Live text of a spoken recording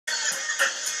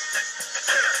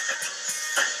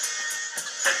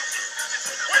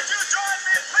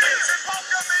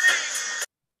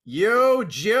Yo,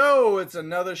 Joe, it's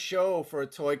another show for a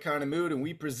toy kind of mood, and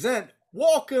we present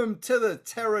Welcome to the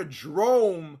Terror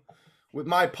Drome with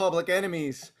my public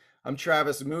enemies. I'm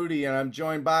Travis Moody, and I'm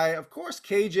joined by, of course,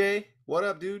 KJ. What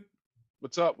up, dude?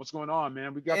 What's up? What's going on,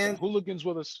 man? We got some And hooligans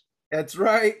with us. that's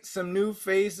right, some new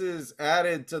faces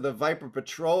added to the Viper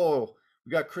Patrol.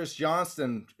 We got Chris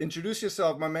Johnston. Introduce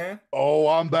yourself, my man. Oh,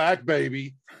 I'm back,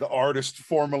 baby. The artist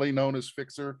formerly known as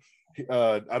Fixer.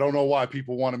 I don't know why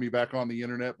people wanted me back on the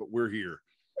internet, but we're here.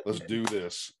 Let's do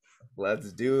this.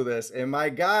 Let's do this. And my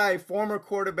guy, former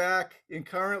quarterback and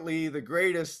currently the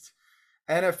greatest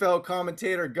NFL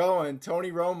commentator going,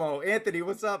 Tony Romo. Anthony,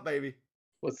 what's up, baby?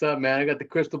 What's up, man? I got the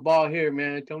crystal ball here,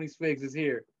 man. Tony Swigs is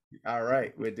here. All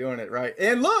right, we're doing it right.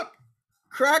 And look,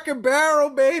 Cracker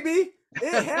Barrel, baby.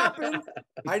 It happened.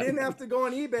 I didn't have to go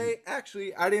on eBay.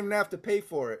 Actually, I didn't even have to pay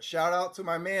for it. Shout out to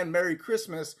my man, Merry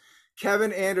Christmas,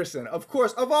 Kevin Anderson. Of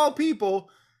course, of all people,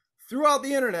 throughout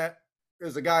the internet,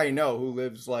 there's a guy I know who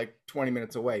lives like 20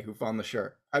 minutes away who found the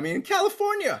shirt. I mean, in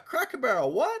California, Cracker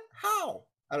Barrel. What? How?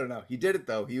 I don't know. He did it,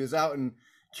 though. He was out in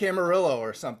Camarillo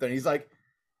or something. He's like,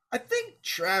 I think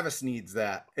Travis needs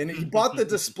that. And he bought the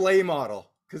display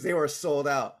model because they were sold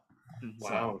out. Wow.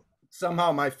 So,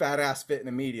 somehow my fat ass fit in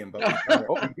a medium, but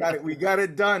we got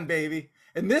it done, baby.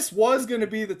 And this was going to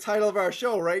be the title of our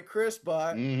show, right, Chris?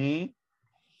 But Can't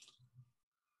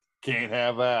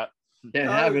have that. Can't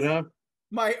have it, huh?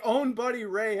 my own buddy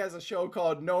Ray has a show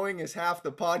called Knowing is Half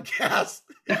the Podcast.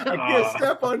 I can't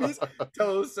step on his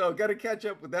toes, so got to catch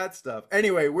up with that stuff.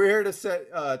 Anyway, we're here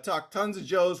to talk tons of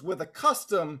Joes with a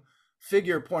custom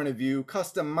figure point of view,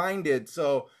 custom-minded.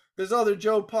 So there's other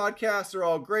Joe podcasts. They're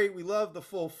all great. We love the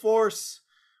full force.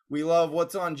 We love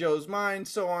what's on Joe's mind,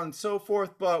 so on and so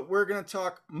forth. But we're going to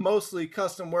talk mostly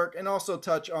custom work and also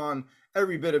touch on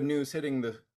every bit of news hitting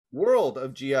the world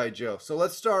of G.I. Joe. So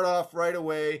let's start off right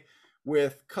away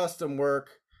with custom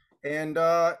work. And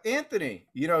Anthony,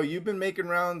 you know, you've been making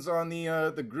rounds on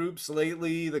the groups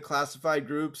lately, the classified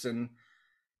groups, and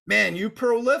man, you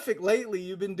prolific lately.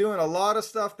 You've been doing a lot of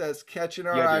stuff that's catching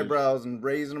our eyebrows and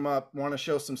raising them up. Want to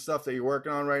show some stuff that you're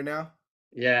working on right now?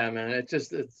 Yeah, man.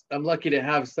 I'm lucky to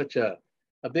have such a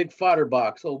big fodder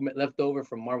box left over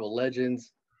from Marvel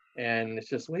Legends. And it's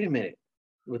just, wait a minute.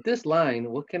 With this line,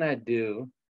 what can I do,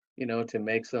 you know, to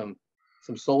make some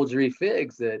soldiery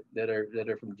figs that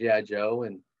are from G.I. Joe?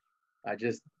 And I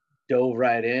just dove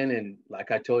right in, and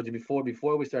like I told you before we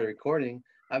started recording,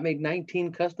 I've made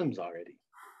 19 customs already.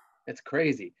 It's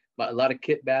crazy. But a lot of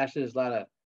kit bashes,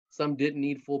 some didn't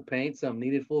need full paint, some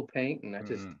needed full paint, and I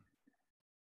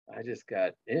just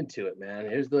got into it, man.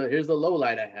 Here's the low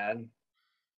light I had.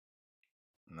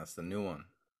 And that's the new one.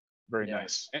 Very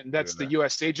nice. And that's the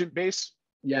U.S. agent base?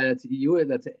 Yeah,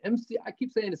 that's an MC. I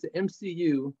keep saying it's an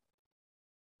MCU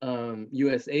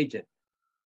U.S. agent,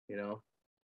 you know.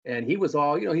 And he was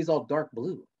all, you know, he's all dark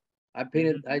blue. I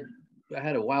painted, I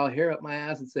had a wild hair up my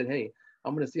ass and said, hey,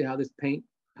 I'm going to see how this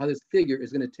figure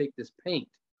is going to take this paint.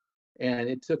 And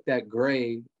it took that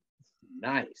gray,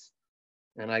 nice.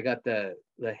 And I got the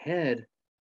head,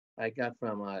 I got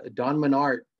from Don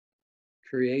Menard,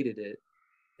 created it.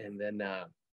 And then,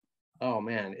 oh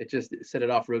man, it set it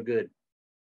off real good.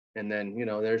 And then, you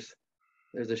know, there's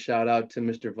a shout out to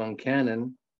Mr. Von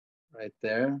Cannon right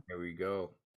there. There we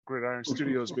go. Gridiron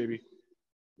Studios, baby.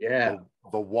 Yeah.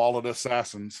 The Wallet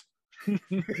Assassins.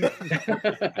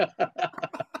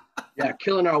 Yeah,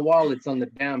 killing our wallets on the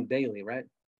damn daily, right?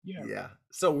 Yeah.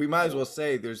 So we might as well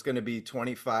say there's going to be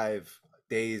 25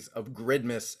 days of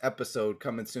Gridmas episode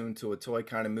coming soon to a toy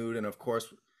kind of mood. And of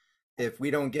course, if we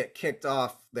don't get kicked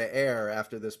off the air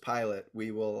after this pilot,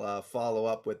 we will follow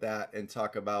up with that and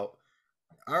talk about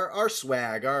our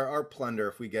swag, our plunder,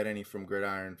 if we get any from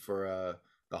Gridiron for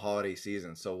the holiday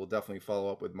season. So we'll definitely follow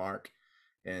up with Mark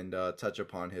and touch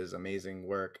upon his amazing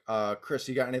work. Chris,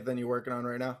 you got anything you're working on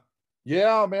right now?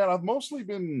 Yeah, man, I've mostly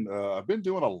been I've been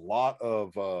doing a lot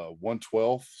of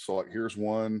 1/12. So like here's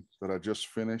one that I just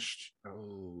finished.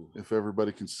 Oh, if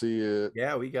everybody can see it.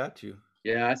 Yeah, we got you.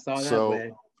 Yeah, I saw that.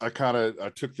 So I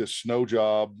took this snow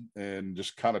job and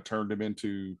just kind of turned him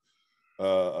into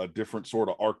a different sort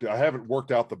of arc. I haven't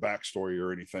worked out the backstory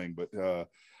or anything, but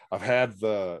I've had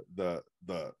the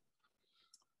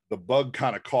bug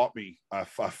kind of caught me. I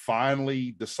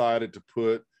finally decided to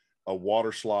put a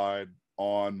water slide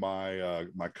on my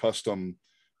my custom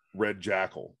red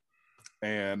jackal,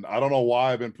 and I don't know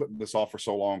why I've been putting this off for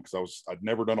so long, because I'd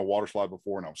never done a water slide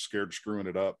before and I was scared of screwing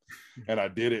it up, and I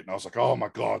did it and I was like, oh my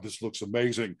god, this looks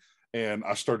amazing. And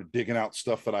I started digging out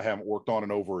stuff that I haven't worked on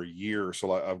in over a year.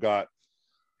 So I've got,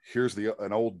 here's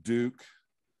an old Duke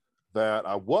that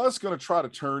I was going to try to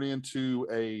turn into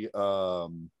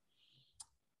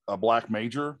a black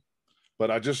major, but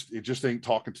it just ain't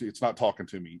talking to, it's not talking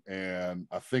to me. And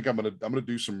I think I'm gonna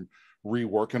do some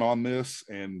reworking on this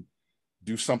and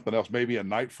do something else, maybe a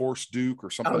Night Force Duke or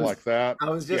something like that. I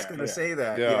was just gonna say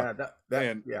that. Yeah.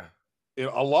 And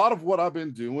a lot of what I've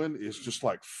been doing is just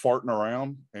like farting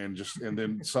around and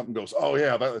then something goes, oh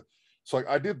yeah, it's like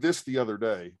I did this the other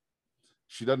day.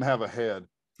 She doesn't have a head.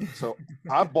 So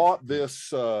I bought this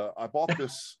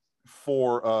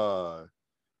for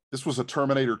this was a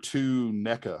Terminator 2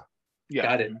 NECA. Yeah.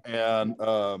 Got it. And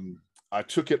I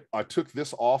took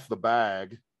this off the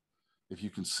bag, if you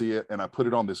can see it, and I put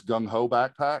it on this gung ho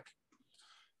backpack.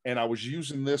 And I was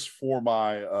using this for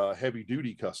my heavy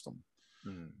duty custom.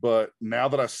 But now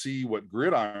that I see what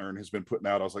Gridiron has been putting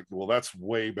out, I was like, well, that's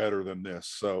way better than this.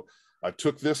 So I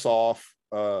took this off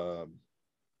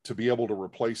to be able to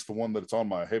replace the one that's on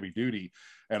my heavy duty.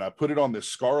 And I put it on this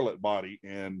Scarlet body,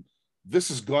 and this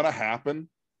is going to happen.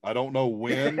 I don't know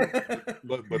when,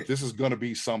 but this is going to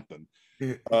be something.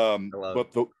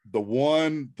 But the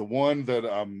one that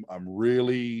I'm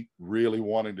really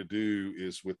wanting to do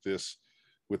is with this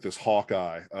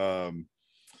Hawkeye.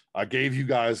 I gave you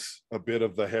guys a bit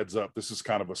of the heads up. This is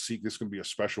kind of a secret. This is going to be a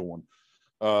special one.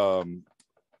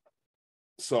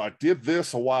 So I did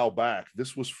this a while back.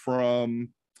 This was from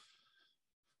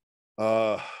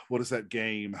what is that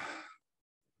game?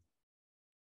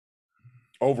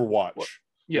 Overwatch. What?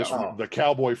 Yeah. The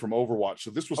cowboy from Overwatch. So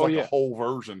this was like a whole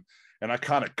version, and I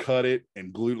kind of cut it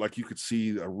and glued, like you could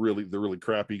see the really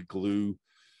crappy glue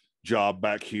job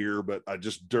back here, but I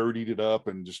just dirtied it up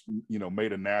and just,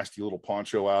 made a nasty little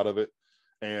poncho out of it,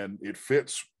 and it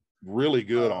fits really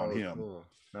good on him. Cool.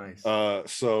 Nice.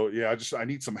 So yeah, I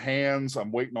need some hands.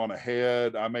 I'm waiting on a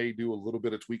head. I may do a little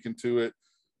bit of tweaking to it.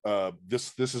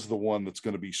 This is the one that's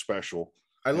going to be special.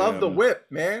 I love the whip,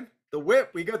 man. The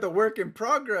whip. We got the work in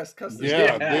progress custom.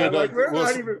 Yeah, dude, like, we're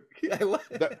not even.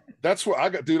 That's what I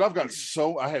got, dude.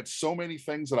 I had so many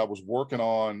things that I was working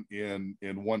on in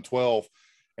 112,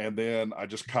 and then I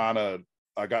just I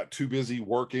got too busy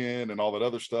working and all that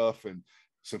other stuff. And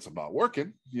since I'm not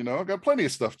working, I got plenty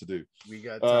of stuff to do. We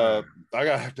got time. I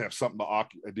have to have something to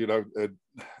occupy, dude.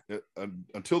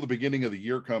 Until the beginning of the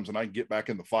year comes and I can get back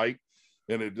in the fight,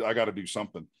 then I got to do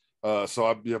something. So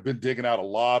I've been digging out a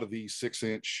lot of these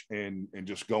 6-inch and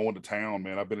just going to town,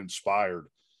 man. I've been inspired,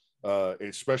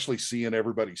 especially seeing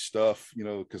everybody's stuff,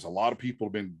 because a lot of people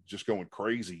have been just going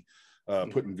crazy,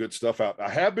 putting good stuff out. I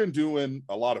have been doing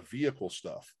a lot of vehicle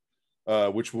stuff,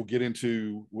 which we'll get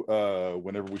into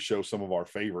whenever we show some of our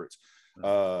favorites.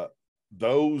 The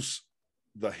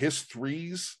His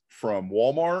 3s from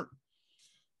Walmart,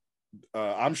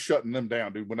 I'm shutting them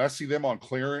down, dude. When I see them on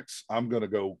clearance, I'm gonna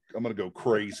go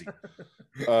crazy.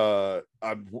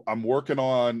 I'm working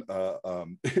on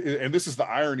and this is the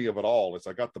irony of it all, is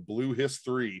I got the blue His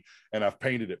 3 and I've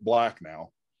painted it black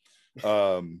now.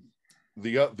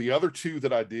 The other two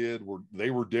that I did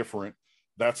were different.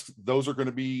 Those are going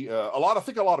to be I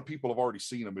think a lot of people have already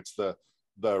seen them. It's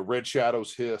the Red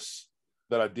Shadows Hiss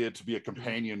that I did to be a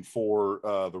companion for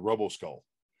the Robo Skull.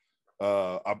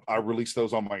 I released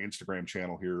those on my Instagram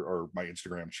channel here, or my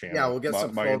Instagram channel. Yeah, we'll get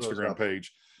my Instagram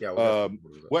page. Yeah.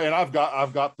 Well, and I've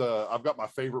got my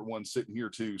favorite one sitting here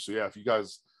too. So yeah, if you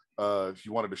guys if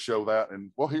you wanted to show that,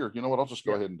 and well, here, you know what? I'll just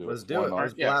go ahead and do Let's it. do it.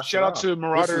 Right, yeah. Shout out to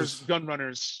Marauders Gun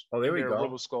Runners. Oh, there we go.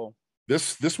 Robo Skull.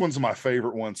 This one's my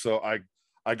favorite one. So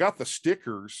I got the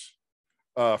stickers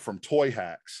from Toy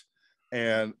Hacks,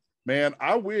 and man,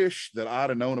 I wish that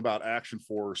I'd have known about Action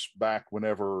Force back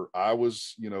whenever I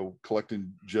was,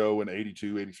 collecting Joe in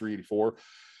 82, 83, 84.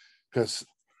 Because,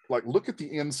 like, look at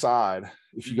the inside,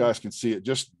 if you guys can see it.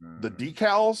 Just the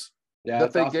decals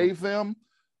that they gave them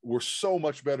were so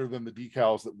much better than the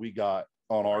decals that we got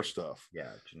on our stuff. Yeah,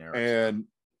 generic. And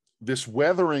this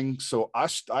weathering, so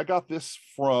I got this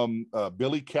from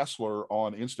Billy Kessler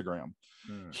on Instagram.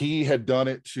 He had done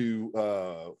it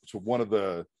to one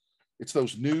of it's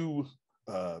those new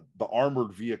the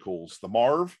armored vehicles, the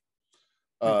Marv.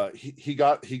 He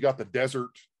got the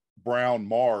desert brown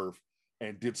Marv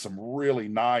and did some really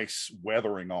nice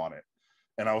weathering on it.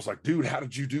 And I was like, dude, how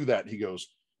did you do that?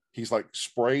 He's like,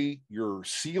 spray your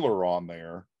sealer on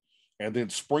there and then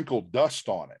sprinkle dust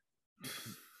on it.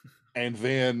 And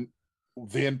then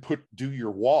do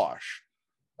your wash.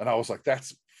 And I was like,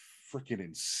 that's freaking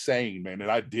insane, man. And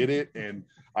I did it, and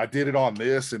I did it on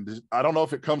this, and I don't know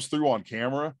if it comes through on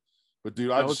camera, but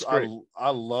dude, I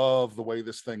love the way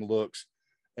this thing looks.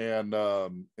 And I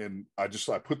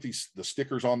put the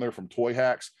stickers on there from Toy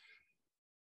Hacks.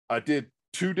 I did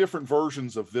 2 different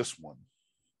versions of this one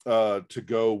to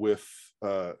go with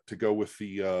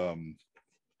the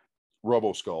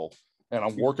Robo Skull. and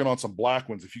I'm working on some black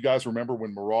ones. If you guys remember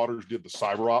when Marauders did the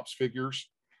Cyber Ops figures,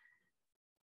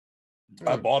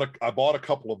 I bought a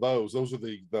couple of those. Those are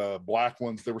the black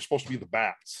ones. They were supposed to be the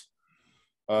bats.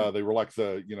 They were like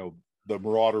the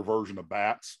Marauder version of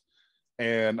bats.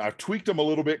 And I've tweaked them a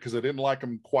little bit because I didn't like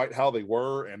them quite how they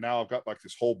were. And now I've got like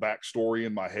this whole backstory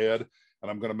in my head, and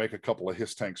I'm going to make a couple of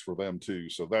his tanks for them too.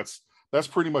 So that's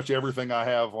pretty much everything I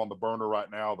have on the burner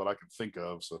right now that I can think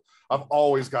of. So I've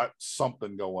always got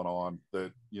something going on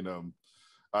that,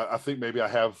 I think maybe I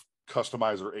have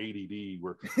customizer ADD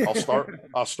where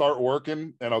I'll start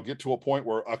working and I'll get to a point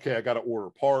where, okay, I got to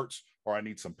order parts, or I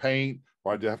need some paint,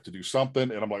 or I have to do something.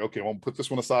 And I'm like, okay, well, I'm put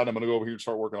this one aside. I'm going to go over here and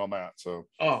start working on that. So,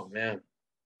 oh man,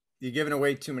 you're giving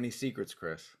away too many secrets,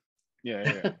 Chris.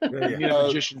 Yeah. You need a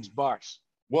magician's box.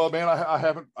 Well, man, I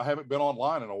haven't been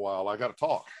online in a while. I got to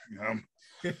talk,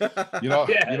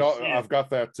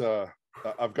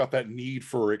 I've got that need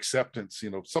for acceptance.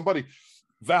 Somebody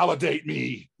validate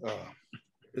me.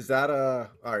 Is that all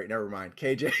right? Never mind.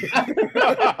 KJ.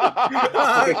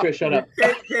 Okay, Chris, shut up.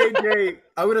 KJ,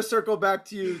 I'm going to circle back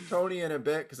to you, Tony, in a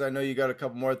bit, because I know you got a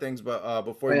couple more things, but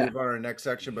before we move on to our next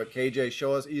section, but KJ,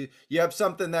 show us, you have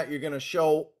something that you're going to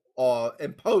show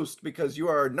and post because you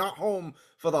are not home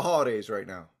for the holidays right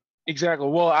now. Exactly.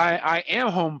 Well, I am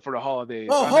home for the holidays.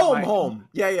 Oh, home.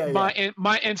 Yeah.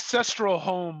 My ancestral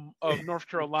home of North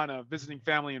Carolina, visiting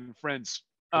family and friends.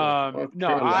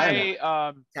 Kakalaki.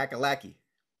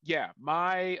 Yeah,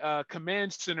 my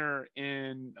command center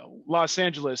in Los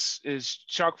Angeles is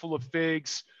chock full of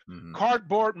figs,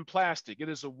 cardboard, and plastic. It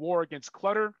is a war against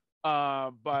clutter.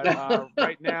 But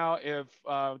right now, if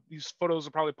these photos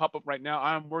will probably pop up right now,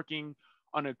 I'm working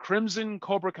on a Crimson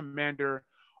Cobra Commander,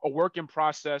 a work in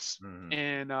process,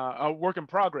 and a work in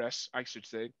progress, I should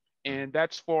say. And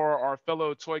that's for our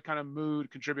fellow Toy Kind of Mood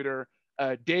contributor,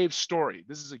 Dave Story.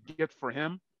 This is a gift for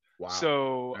him. Wow.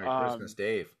 So Merry Christmas,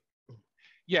 Dave.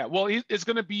 Yeah, well, it's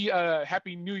going to be a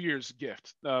Happy New Year's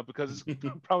gift because it's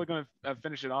probably going to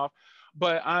finish it off.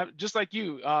 But just like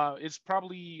you, it's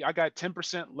probably, I got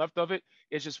 10% left of it.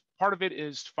 It's just part of it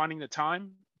is finding the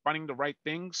time, finding the right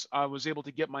things. I was able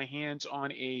to get my hands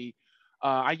on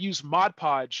I use Mod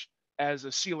Podge as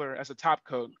a sealer, as a top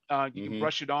coat. You can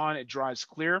brush it on, it dries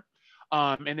clear,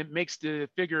 and it makes the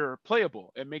figure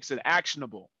playable. It makes it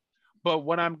actionable. But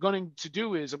what I'm going to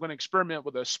do is I'm going to experiment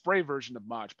with a spray version of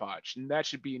Mod Podge, and that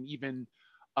should be an even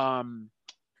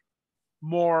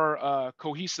more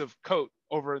cohesive coat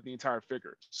over the entire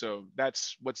figure. So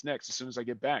that's what's next. As soon as I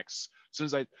get back, as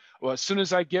soon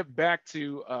as I get back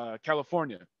to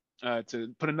California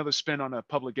to put another spin on a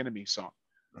Public Enemy song.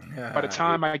 By the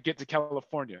time I get to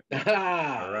California. All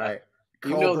right.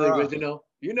 You know the original.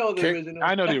 I know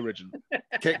the original.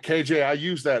 KJ, I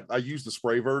use the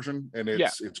spray version, and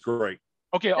it's great.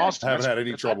 Okay, awesome. I haven't had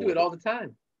any trouble. I do it all the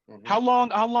time. How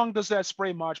long does that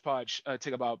spray Mod Podge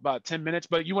take? About 10 minutes,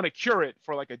 but you want to cure it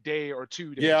for like a day or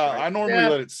 2 days. Yeah, right? I normally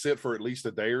let it sit for at least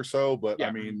a day or so, but I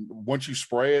mean, once you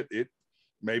spray it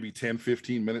maybe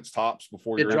 10-15 minutes tops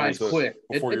before it dries quick.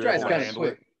 It dries kind of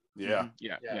quick. Yeah.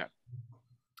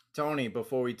 Tony,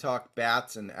 before we talk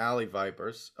bats and alley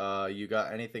vipers, you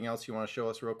got anything else you want to show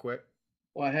us real quick?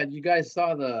 Well, you guys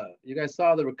saw the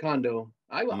Recondo.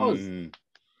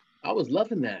 I was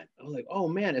loving that. I was like, oh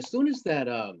man, as soon as that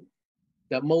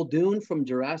Muldoon from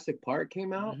Jurassic Park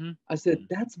came out, I said,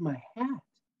 that's my hat.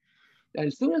 And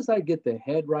as soon as I get the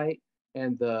head right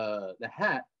and the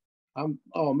hat,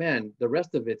 oh man, the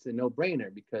rest of it's a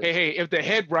no-brainer because hey, if the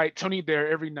head right, Tony there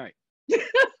every night.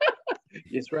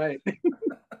 It's right.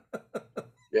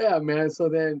 Yeah, man. So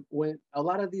then when a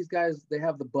lot of these guys, they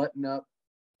have the button up,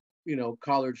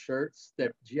 collared shirts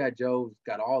that G.I. Joe's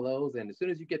got all those. And as soon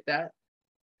as you get that,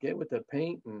 get with the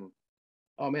paint and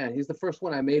oh man, he's the first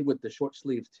one I made with the short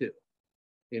sleeves too.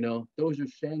 Those are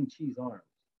Shang-Chi's arms.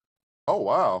 Oh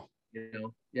wow.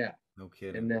 Yeah. No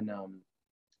kidding. And then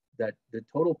the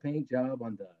total paint job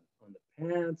on the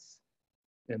pants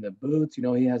and the boots,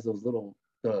 he has those little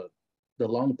the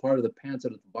long part of the pants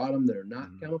at the bottom that are not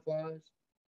camouflage.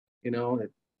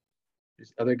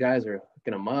 Just other guys are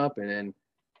hooking them up, and then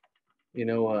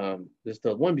there's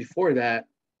the one before that.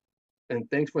 And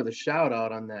thanks for the shout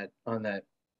out on that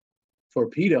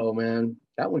torpedo, man.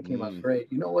 That one came out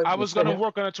great. You know what? I was gonna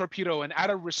work on a torpedo, and out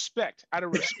of respect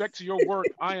to your work,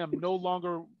 I am no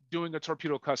longer doing a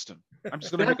torpedo custom. I'm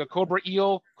just gonna make a Cobra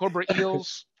Eels,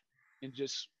 and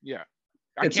just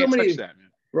I can't touch that, man.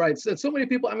 Right. So many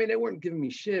people, I mean, they weren't giving me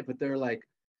shit, but they're like,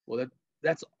 well,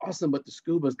 that's awesome, but the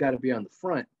scuba's got to be on the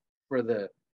front for the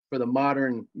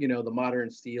modern, the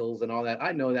modern seals and all that.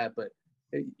 I know that, but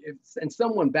and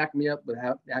someone backed me up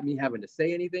without me having to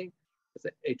say anything. I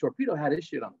said, hey, torpedo had his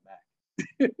shit on the back.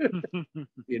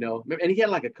 You know, and he had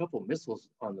like a couple missiles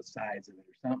on the sides of it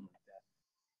or something like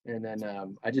that. And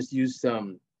then I just used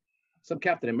some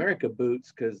Captain America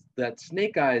boots because that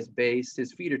Snake Eyes base,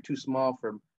 his feet are too small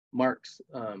for Mark's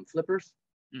flippers.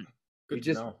 Good you to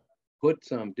just know. put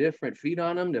some different feet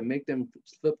on them to make them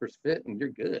flippers fit, and you're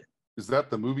good. Is that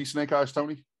the movie Snake Eyes,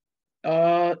 Tony?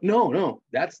 No.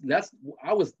 That's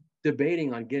I was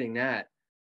debating on getting that,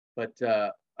 but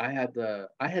I had the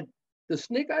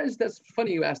Snake Eyes. That's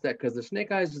funny you asked that because the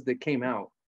Snake Eyes that came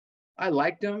out, I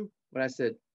liked them, but I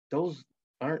said those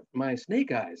aren't my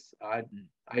Snake Eyes. I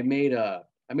made a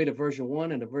version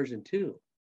 1 and a version 2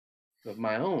 of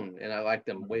my own, and I like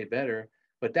them way better.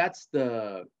 But that's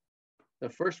the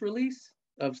first release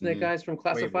of Snake Eyes from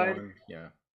Classified. Yeah.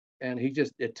 And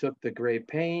it took the gray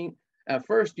paint. At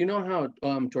first, you know how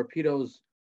Torpedo's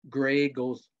gray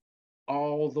goes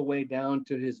all the way down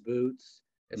to his boots?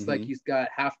 It's like he's got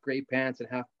half gray pants and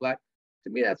half black.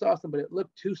 To me, that's awesome, but it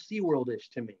looked too SeaWorld-ish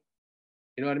to me.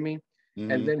 You know what I mean?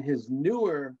 And then his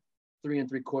newer 3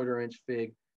 3/4 inch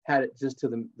fig had it just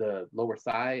to the lower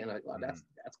thigh, and I thought, that's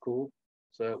cool.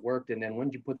 So it worked. And then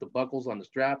when you put the buckles on the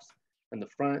straps and the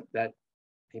front, that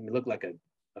made me look like a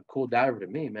cool diver to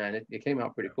me, man. It came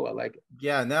out pretty cool. I like it.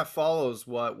 Yeah, and that follows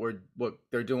what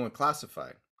they're doing with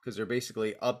Classified, because they're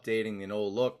basically updating an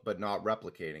old look but not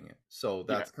replicating it. So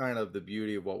that's kind of the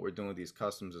beauty of what we're doing with these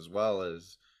customs as well,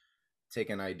 as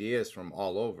taking ideas from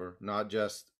all over, not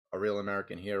just a Real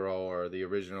American Hero or the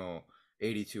original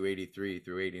 82, 83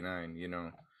 through 89, you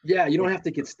know. Yeah, you don't have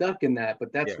to get stuck in that,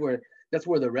 but that's where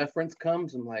the reference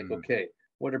comes. I'm like, okay,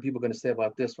 what are people going to say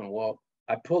about this one? Well,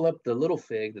 I pull up the little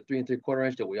fig, the 3 3/4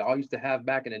 inch that we all used to have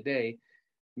back in the day,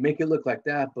 make it look like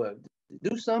that, but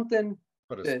do something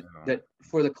that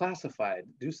for the Classified.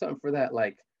 Do something for that.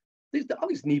 Like all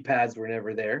these knee pads were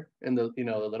never there, and the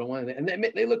little one, and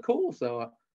they look cool. So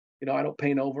I don't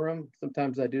paint over them.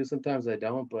 Sometimes I do, sometimes I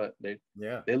don't, but they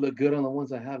look good on the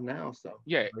ones I have now. So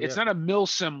it's not a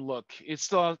milsim look. It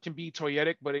still can be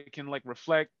toyetic, but it can like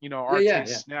reflect our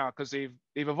tastes now because they've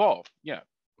evolved.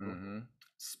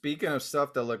 Speaking of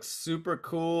stuff that looks super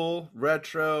cool,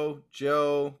 retro,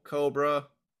 Joe, Cobra,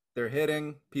 they're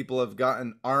hitting. People have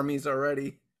gotten armies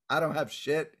already. I don't have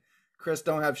shit. Chris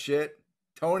don't have shit.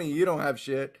 Tony, you don't have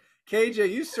shit. KJ,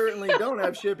 you certainly don't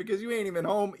have shit because you ain't even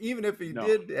home, even if you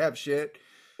did have shit.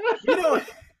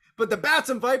 But the Bats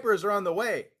and Vipers are on the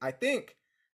way. I think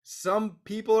some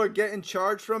people are getting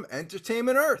charged from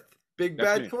Entertainment Earth. Big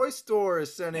Bad Toy Store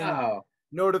is sending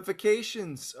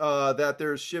notifications that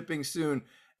they're shipping soon.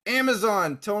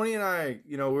 Amazon, Tony and I,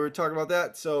 we were talking about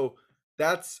that. So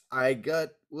I got,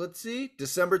 let's see,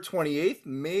 December 28th,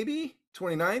 maybe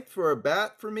 29th for a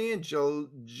bat for me, and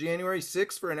January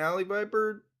 6th for an Alley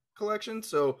Viper collection.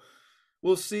 So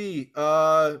we'll see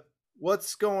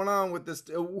what's going on with this.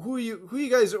 Who you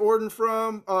guys ordering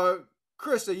from?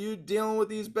 Chris, are you dealing with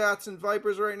these Bats and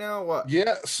Vipers right now? What?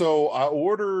 Yeah, so I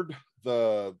ordered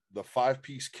the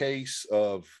 5-piece case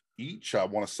of each, I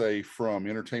want to say, from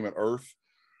Entertainment Earth.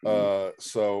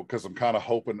 So because I'm kind of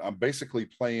hoping, I'm basically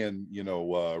playing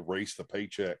race the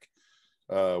paycheck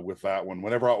with that one.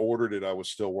 Whenever I ordered it, I was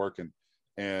still working,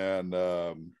 and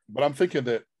but I'm thinking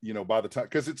that by the time,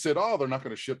 because it said, oh, they're not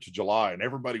going to ship to July, and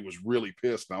everybody was really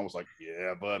pissed, and I was like,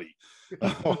 yeah, buddy.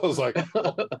 I was like,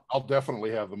 I'll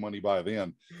definitely have the money by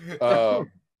then.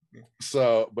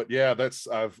 So but yeah,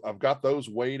 I've got those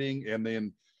waiting. And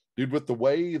then, dude, with the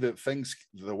way that things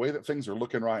are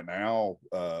looking right now,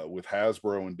 with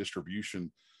Hasbro and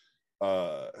distribution,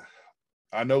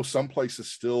 I know some places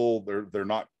still they're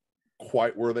not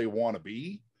quite where they want to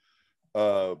be,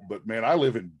 but man, I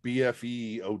live in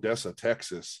BFE Odessa,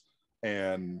 Texas,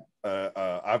 and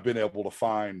I've been able to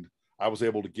find, I was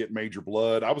able to get Major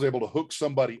Blood. I was able to hook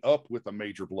somebody up with a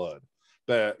Major Blood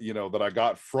that that I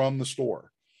got from the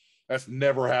store. That's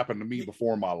never happened to me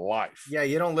before in my life. Yeah,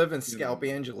 you don't live in Scalp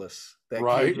Angeles. That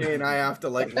right? KJ and I have to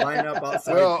like line up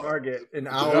outside Target an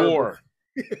hour.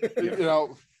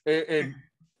 And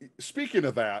speaking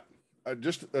of that,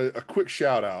 just a quick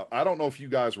shout out. I don't know if you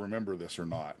guys remember this or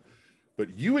not,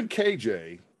 but you and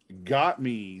KJ got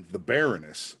me the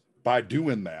Baroness by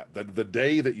doing that. The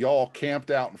day that y'all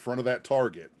camped out in front of that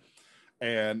Target,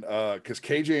 and because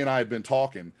KJ and I had been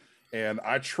talking. And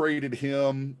I traded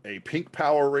him a pink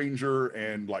Power Ranger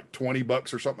and like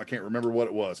 $20 or something. I can't remember what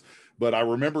it was, but I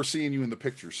remember seeing you in the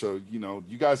picture. So,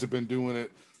 you guys have been doing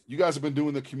it. You guys have been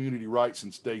doing the community right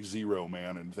since day zero,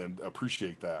 man. And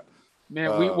appreciate that.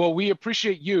 Man, we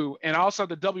appreciate you. And I also have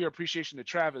the W appreciation to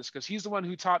Travis, because he's the one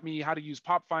who taught me how to use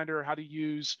Pop Finder, how to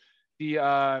use the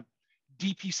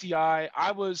DPCI.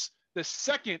 I was the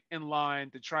second in line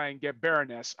to try and get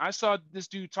Baroness. I saw this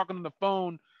dude talking on the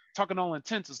phone, talking all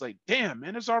intense. It's like, damn,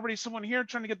 man, there's already someone here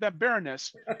trying to get that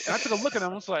Baroness. And I took a look at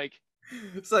him. I was like,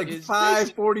 it's like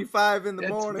 5:45 in the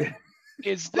morning.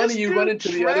 Is funny this you dude run into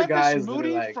the Travis other guys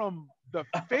Moody like... from the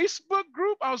Facebook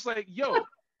group? I was like, yo,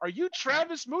 are you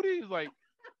Travis Moody? He's like,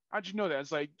 how'd you know that?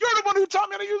 It's like, you're the one who taught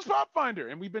me how to use Pathfinder,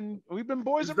 and we've been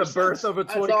boys ever since. The birth of a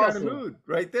toy kind of mood,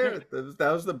 right there.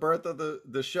 That was the birth of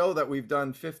the show that we've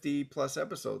done 50 plus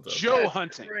episodes of. Joe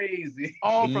hunting, crazy.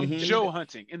 All from Joe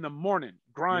hunting in the morning,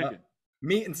 grinding.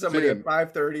 Meeting somebody at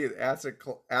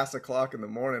 5:30 ass o'clock in the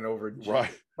morning over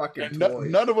fucking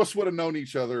toys. None of us would have known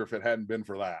each other if it hadn't been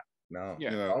for that. No,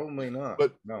 probably not.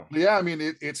 But no, yeah, I mean,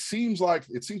 it seems like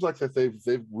that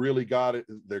they've really got it.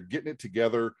 They're getting it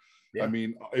together. Yeah. I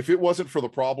mean, if it wasn't for the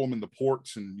problem in the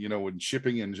ports and and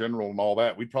shipping in general and all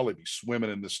that, we'd probably be swimming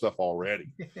in this stuff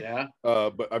already. Yeah.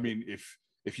 But I mean,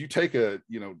 if you take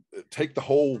take the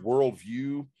whole world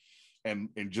view and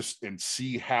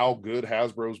see how good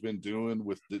Hasbro's been doing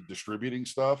with the distributing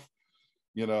stuff,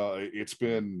 it's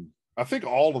been. I think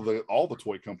all the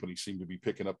toy companies seem to be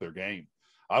picking up their game.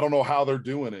 I don't know how they're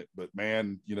doing it, but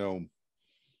man,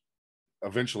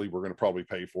 eventually we're going to probably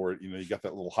pay for it. You got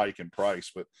that little hike in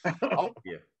price, but I'll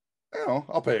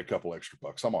pay a couple extra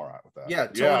bucks. I'm all right with that. Yeah,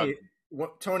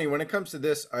 Tony, when it comes to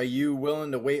this, are you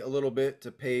willing to wait a little bit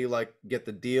to pay, get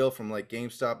the deal from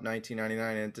GameStop $19.99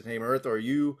 and Entertainment Earth, or are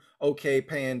you okay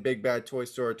paying Big Bad Toy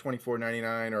Store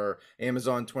 $24.99 or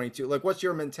Amazon $22? What's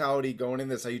your mentality going in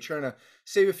this? Are you trying to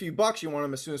save a few bucks? You want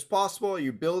them as soon as possible? Are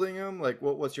you building them?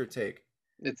 What's your take?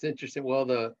 It's interesting. Well,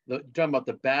 the you're talking about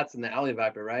the bats and the alley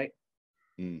viper, right?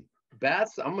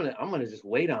 Bats, I'm gonna just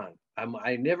wait on. I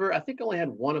think I only had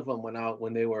one of them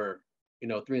when they were 3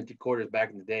 3/4 back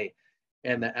in the day.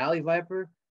 And the alley viper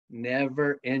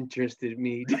never interested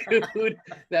me, dude.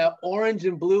 That orange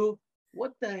and blue,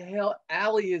 what the hell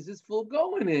alley is this fool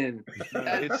going in?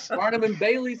 It's Barnum and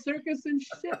Bailey Circus and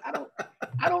shit.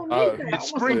 I don't need that. It's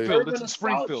Springfield. It's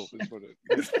Springfield.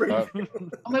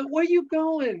 I'm like, where are you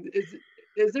going?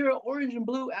 Is there an orange and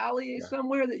blue alley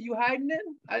somewhere that you hiding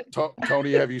in?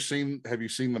 Tony, have you seen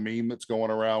the meme that's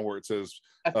going around where it says?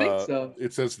 I think so.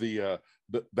 It says the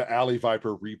alley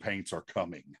viper repaints are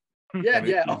coming.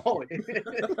 Yeah. No,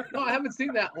 I haven't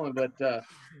seen that one, but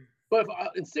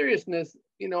in seriousness,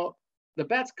 the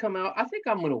bats come out. I think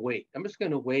I'm gonna wait. I'm just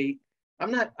gonna wait.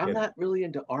 I'm not really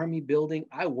into army building.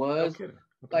 I was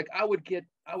I would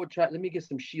try. Let me get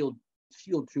some shield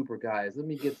trooper guys. Let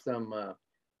me get some.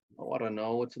 I don't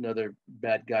know. What's another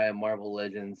bad guy in Marvel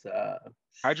Legends?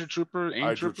 Hydra Trooper,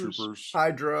 AIM Troopers.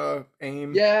 Hydra,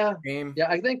 AIM. Yeah. AIM. Yeah,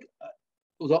 I think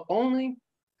the only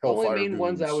main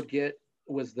ones I would get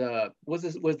was the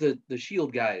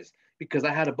shield guys, because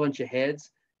I had a bunch of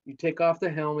heads. You take off the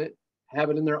helmet, have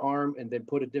it in their arm, and then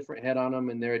put a different head on them,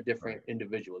 and they're a different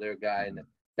individual. They're a guy, and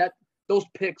those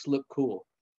picks look cool.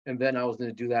 And then I was going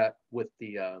to do that with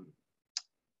the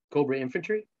Cobra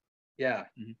infantry. Yeah,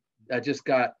 I just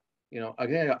got I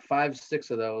got 5,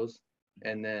 6 of those,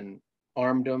 and then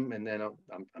armed them, and then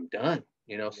I'm done.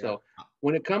 So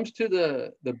when it comes to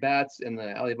the bats and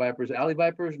the alley vipers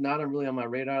not really on my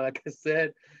radar, like I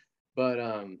said, but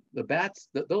the bats,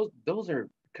 those are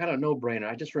kind of no-brainer.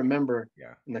 I just remember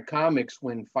in the comics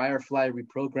when Firefly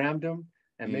reprogrammed them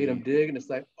and made them dig, and it's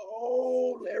like,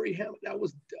 oh, Larry Hammond, that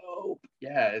was dope.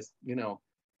 Yeah, it's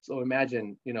so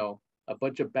imagine a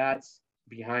bunch of bats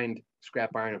behind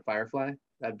Scrap Iron and Firefly.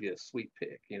 That'd be a sweet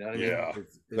pick, you know what I mean? Yeah,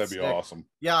 that'd be awesome.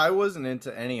 Yeah, I wasn't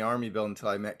into any army build until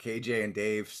I met KJ and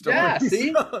Dave. Yeah,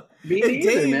 see? Me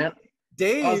neither, man.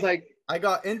 Dave, I was like, I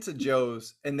got into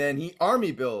Joe's, and then he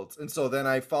army builds, and so then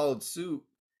I followed suit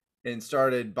and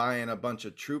started buying a bunch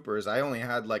of troopers. I only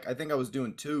had I think I was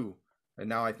doing 2, and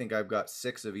now I think I've got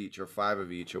 6 of each or 5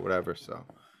 of each or whatever. So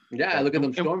yeah, look at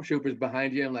them stormtroopers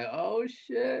behind you. I'm like, oh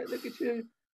shit, look at you.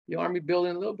 You army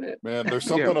building a little bit, man. There's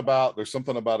something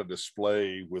about a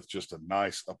display with just a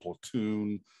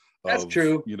platoon. That's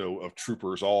true. Of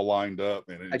troopers all lined up,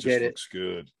 and it just looks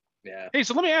good. Yeah. Hey,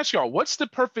 so let me ask y'all, what's the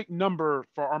perfect number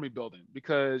for army building?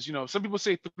 Because some people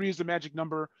say 3 is the magic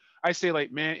number. I say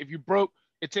man, if you broke,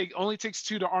 only takes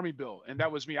 2 to army build, and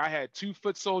that was me. I had 2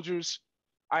 foot soldiers.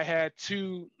 I had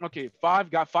 2. Okay,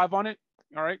 5. Got 5 on it.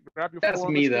 All right, grab your. That's 4.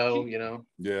 me though.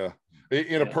 Yeah.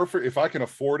 In a perfect, if I can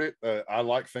afford it, I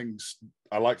like things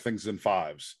in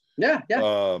 5s. Yeah.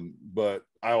 But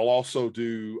I'll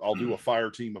do a fire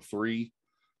team of 3.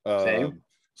 Same.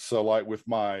 So with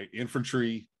my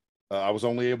infantry, I was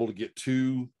only able to get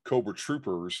 2 Cobra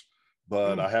troopers,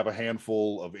 but I have a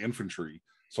handful of infantry.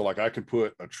 So I can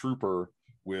put a trooper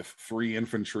with 3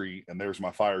 infantry, and there's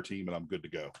my fire team, and I'm good to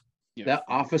go. Yeah. That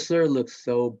officer looks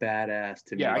so badass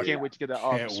to me. Yeah, I can't wait to get that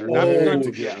Can't officer. wait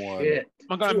to get one.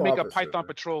 I'm gonna Two make a officers. Python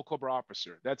Patrol Cobra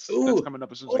officer. That's Ooh. coming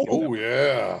up as soon as I get that. Oh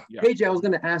yeah. Yeah. KJ, I was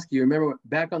gonna ask you. Remember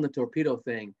back on the torpedo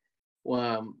thing,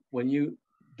 when you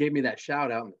gave me that shout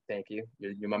out. Thank you.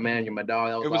 You're my man. You're my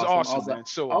dog. It was awesome, man.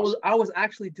 I was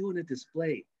actually doing a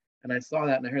display, and I saw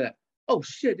that, and I heard that. Oh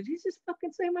shit! Did he just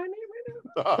fucking say my name right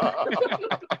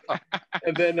now?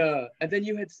 and then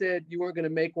you had said you weren't gonna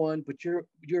make one, but you're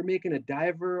making a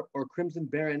diver or Crimson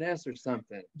Baroness or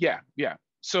something. Yeah.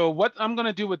 So what I'm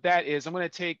gonna do with that is I'm gonna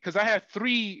take, because I have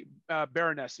 3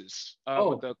 Baronesses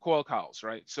with the coil cowls,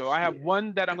 right? So I have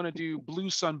one that I'm gonna do blue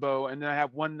sunbow, and then I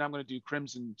have one that I'm gonna do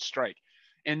crimson strike,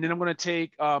 and then I'm gonna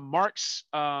take Mark's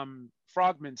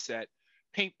frogman set,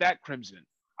 paint that crimson.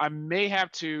 I may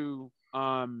have to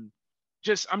I'm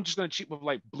just gonna cheat with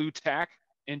like blue tack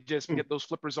and just get those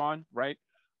flippers on, right?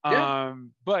 Yeah.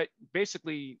 But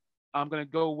basically I'm gonna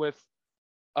go with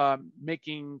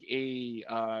making a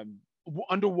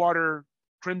underwater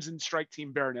Crimson Strike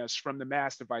Team Baroness from the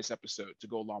Mass Device episode to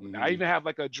go along with that. I even have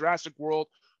like a Jurassic World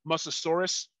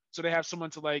Mosasaurus, so they have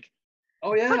someone to like,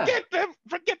 oh yeah, forget them,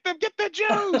 get the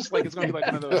Joes. Like it's gonna be like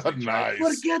one of those things, nice.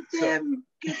 right? Forget them,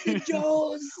 get the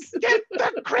Joes, get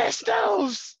the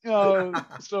crystals.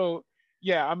 So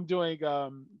yeah, I'm doing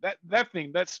that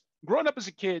thing. That's growing up as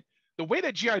a kid. The way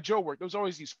that G.I. Joe worked, there was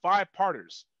always these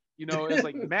 5-parters. You know, it's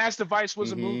like Mass Device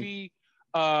was a movie,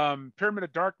 Pyramid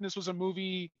of Darkness was a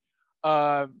movie,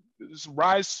 Rise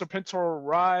Serpentor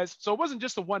Rise. So it wasn't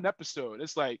just a one episode.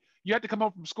 It's like you had to come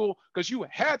home from school because you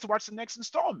had to watch the next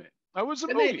installment. That was a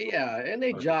movie.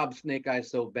 They jobbed Snake Eyes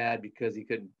so bad because he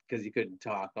couldn't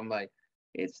talk. I'm like,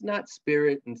 it's not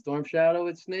Spirit and Storm Shadow,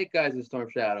 it's Snake Eyes and Storm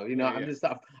Shadow. You know,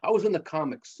 I was in the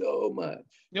comics so much.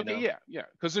 Okay, yeah.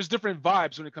 Because there's different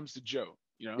vibes when it comes to Joe.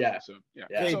 You know? Yeah. So yeah.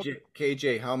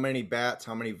 KJ, how many bats?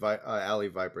 How many alley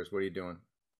vipers? What are you doing?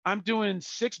 I'm doing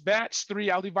 6 bats, 3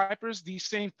 alley vipers. These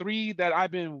same 3 that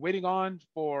I've been waiting on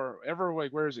forever.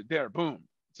 Like, where is it? There, boom.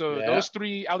 So those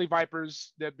 3 alley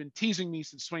vipers that have been teasing me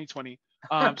since 2020.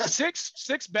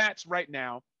 6 bats right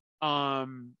now.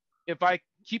 If I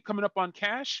keep coming up on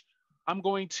cash, I'm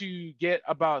going to get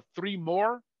about 3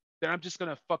 more. Then I'm just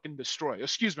gonna fucking destroy.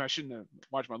 Excuse me, I shouldn't have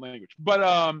watched my language. But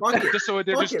just so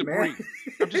they're just debris.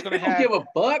 I'm just gonna have. Give a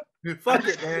fuck. Fuck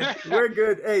it, man. We're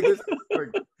good. Hey,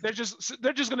 they're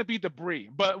just gonna be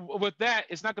debris. But with that,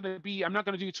 it's not gonna be. I'm not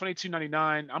gonna do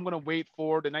 $22.99. I'm gonna wait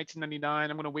for the $19.99.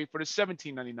 I'm gonna wait for the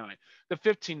 $17.99, the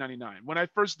 $15.99. When I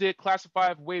first did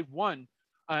Classified Wave 1,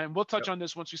 and we'll touch on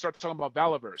this once we start talking about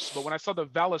Valaverse. But when I saw the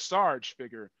Valasarge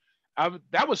figure,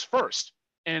 that was first.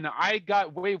 And I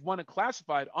got Wave 1 and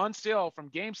Classified on sale from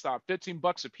GameStop,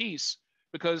 $15 a piece,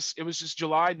 because it was just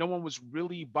July. No one was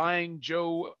really buying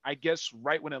Joe, I guess,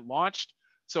 right when it launched.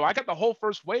 So I got the whole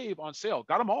first wave on sale,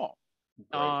 got them all.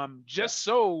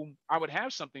 So I would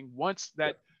have something once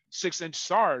that 6-inch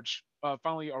Sarge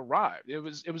finally arrived. It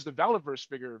was the Valaverse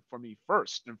figure for me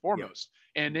first and foremost.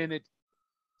 And then it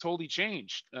totally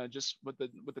changed just with the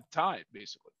tide,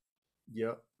 basically.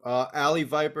 Yep. Alley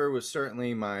Viper was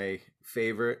certainly my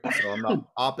favorite. So I'm the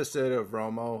opposite of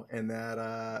Romo. And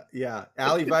that,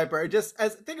 Alley Viper.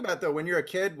 Think about it, though, when you're a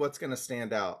kid, what's going to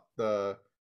stand out? You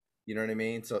know what I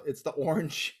mean? So it's the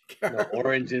orange character. The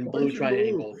orange and blue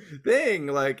triangle thing.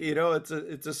 Like,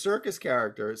 it's a circus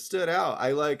character. It stood out.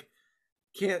 I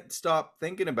can't stop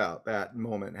thinking about that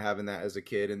moment, having that as a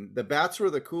kid. And the bats were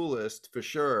the coolest for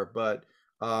sure. But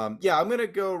I'm gonna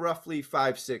go roughly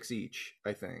 5-6 each,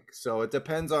 I think. So it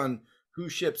depends on who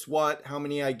ships what, how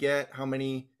many I get,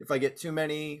 if I get too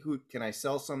many, who can I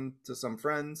sell some to some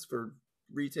friends for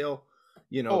retail?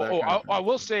 I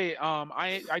will say,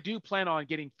 I do plan on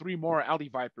getting 3 more Alley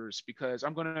Vipers because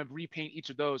I'm gonna repaint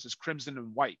each of those as crimson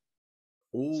and white.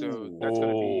 Ooh. So that's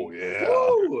gonna be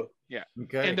yeah.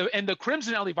 Okay. And the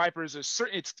crimson Alley Vipers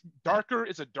it's darker.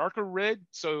 It's a darker red.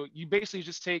 So you basically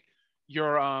just take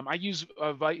your I use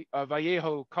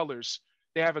Vallejo colors.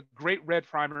 They have a great red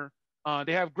primer.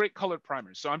 They have great colored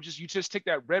primers. So you just take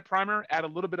that red primer, add a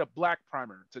little bit of black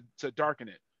primer to darken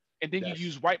it, and then you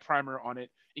use white primer on it,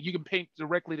 and you can paint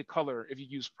directly the color if you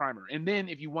use primer. And then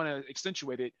if you want to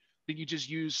accentuate it, then you just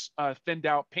use thinned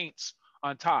out paints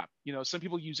on top. Some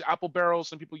people use apple barrel,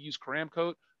 some people use Karam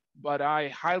coat, but I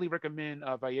highly recommend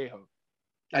Vallejo.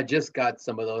 I just got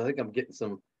some of those. I think I'm getting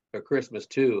some for Christmas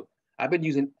too. I've been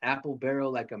using apple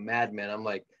barrel like a madman. I'm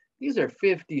like, these are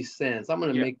 50 cents. I'm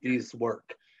going to make these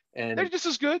work. And they're just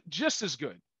as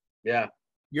good. Yeah.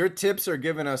 Your tips are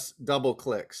giving us double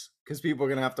clicks because people are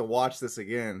going to have to watch this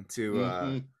again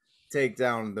to take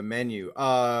down the menu.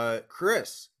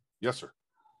 Chris. Yes, sir.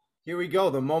 Here we go.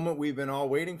 The moment we've been all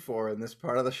waiting for in this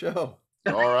part of the show.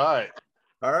 All right.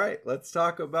 All right. Let's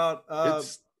talk about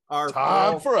It's our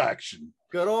time for action.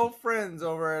 Good old friends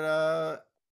over at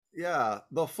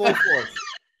the Full Force.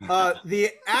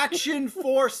 The Action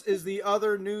Force is the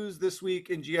other news this week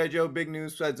in G.I. Joe. Big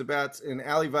news besides the Bats and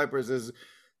Alley Vipers is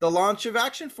the launch of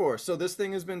Action Force. So this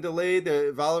thing has been delayed.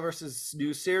 The Valaverse's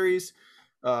new series,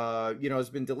 has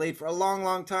been delayed for a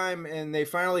long time, and they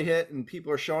finally hit, and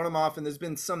people are showing them off. And there's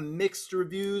been some mixed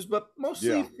reviews, but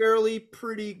mostly fairly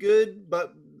pretty good,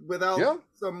 but without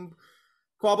some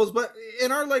quabbles. But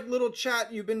in our little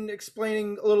chat, you've been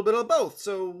explaining a little bit of both.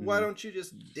 So why don't you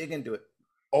just dig into it?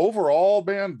 Overall,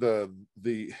 man,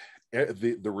 the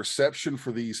reception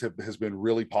for these has been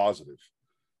really positive.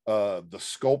 The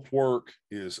sculpt work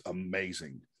is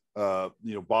amazing.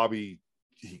 Bobby,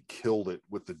 he killed it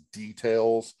with the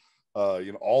details.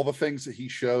 All the things that he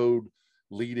showed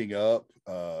leading up,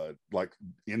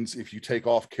 if you take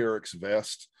off Carrick's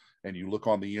vest and you look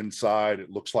on the inside,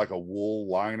 it looks like a wool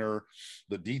liner.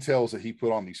 The details that he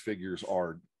put on these figures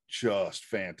are just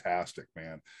fantastic,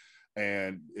 man.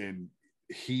 And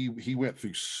he went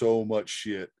through so much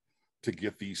shit to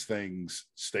get these things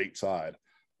stateside.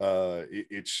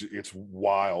 It's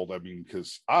wild. I mean,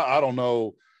 because I don't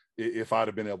know if I'd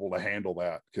have been able to handle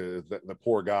that, because the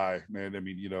poor guy, man. I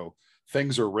mean,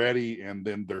 things are ready, and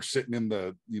then they're sitting in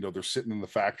the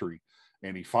factory,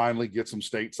 and he finally gets them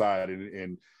stateside,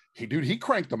 and he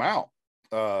cranked them out.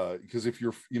 Because if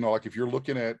you're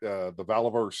looking at the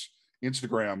Valaverse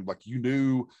Instagram,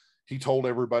 he told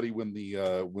everybody when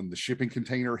the shipping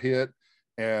container hit,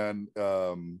 and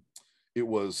it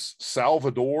was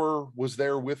Salvador was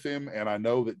there with him, and I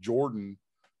know that Jordan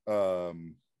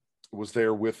was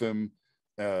there with him,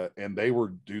 and they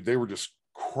were just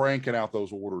cranking out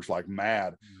those orders like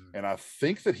mad. And I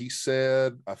think that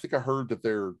I heard that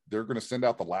they're going to send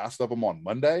out the last of them on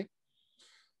Monday.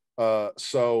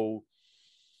 So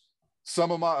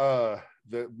some of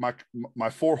my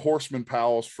four horsemen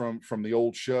pals from the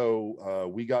old show,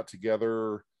 we got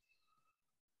together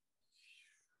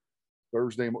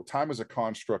Thursday. Time is a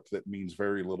construct that means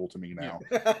very little to me now.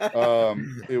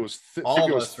 It was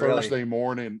Thursday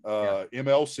morning.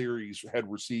 ML Series had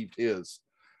received his,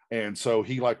 and so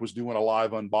he was doing a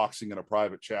live unboxing and a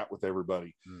private chat with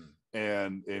everybody.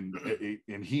 And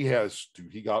he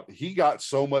got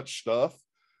so much stuff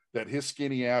that his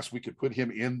skinny ass, we could put him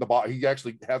in the box. He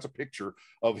actually has a picture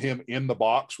of him in the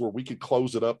box where we could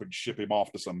close it up and ship him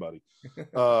off to somebody.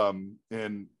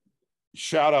 And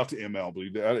shout out to ML.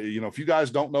 If you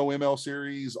guys don't know ML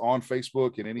Series on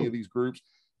Facebook and any of these groups,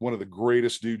 one of the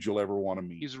greatest dudes you'll ever want to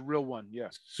meet. He's a real one. Yeah.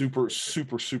 Super,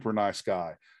 super, super nice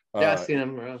guy. I've seen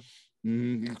him around.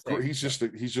 He's just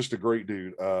a great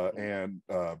dude. And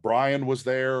Brian was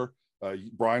there.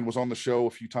 Brian was on the show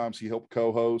a few times. He helped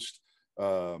co-host.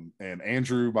 And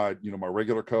Andrew, my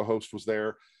regular co-host, was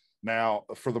there. Now,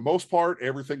 for the most part,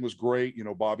 everything was great.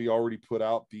 Bobby already put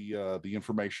out the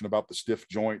information about the stiff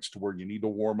joints to where you need to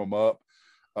warm them up.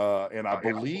 And I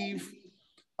believe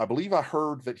I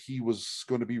heard that he was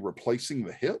going to be replacing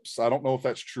the hips. I don't know if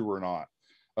that's true or not.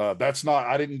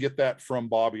 I didn't get that from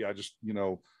Bobby. I just,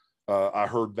 I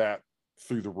heard that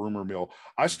through the rumor mill.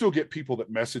 I still get people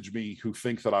that message me who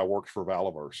think that I worked for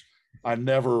Valaverse. I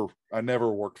never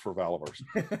worked for Valaverse.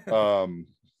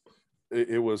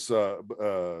 It was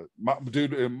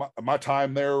my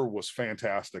time there was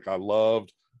fantastic. I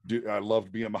loved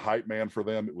being the hype man for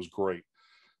them. It was great.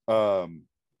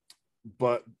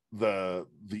 But the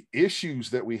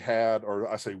issues that we had, or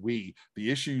I say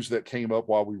the issues that came up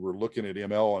while we were looking at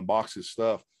ML and Box's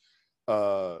stuff,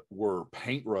 were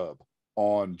paint rub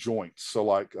on joints.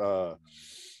 So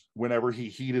whenever he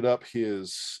heated up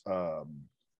his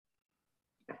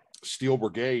Steel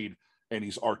Brigade and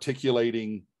he's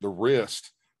articulating the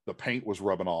wrist, the paint was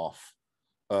rubbing off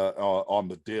on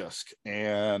the disc.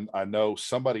 And I know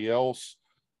somebody else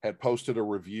had posted a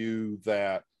review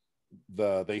that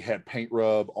they had paint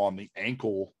rub on the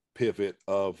ankle pivot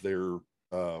of their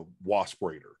Wasp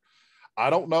Raider. I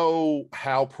don't know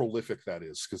how prolific that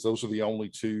is, because those are the only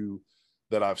two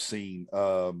that I've seen.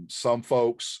 Some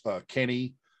folks,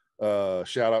 Kenny,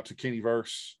 shout out to Kenny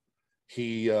Verse.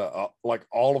 He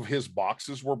all of his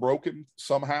boxes were broken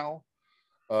somehow.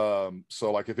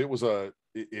 So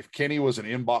if Kenny was an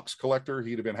inbox collector,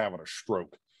 he'd have been having a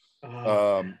stroke.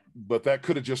 But that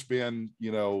could have just been,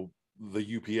 the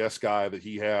UPS guy that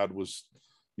he had was,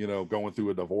 going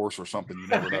through a divorce or something. You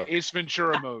never know. Ace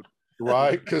Ventura mode.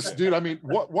 Right? Because, dude, I mean,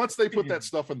 once they put that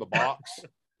stuff in the box,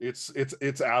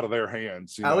 it's out of their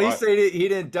hands. At least he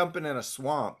didn't dump it in a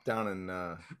swamp down in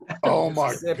oh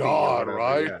my God, whatever,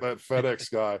 right? Yeah. That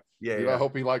FedEx guy. Yeah, Dude, yeah. I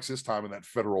hope he likes his time in that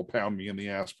federal pound me in the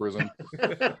ass prison.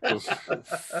 Those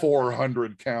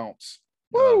 400 counts.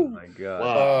 Oh my God.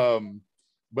 Wow.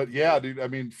 But yeah, dude, I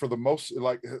mean, for the most,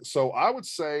 like, so I would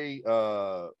say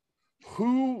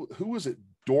who is it?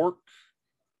 Dork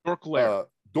Lair.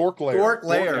 Dork Lair. Dork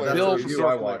Lair. That's Bill the from review Dork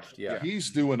I Lair. watched. Yeah. He's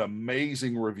doing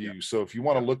amazing reviews. So if you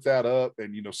want to look that up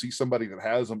and, you know, see somebody that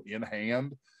has them in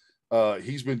hand,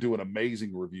 he's been doing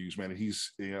amazing reviews, man. And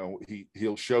he's, you know,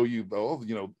 he'll show you, oh,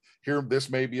 you know, here, this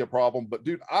may be a problem, but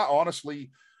dude, I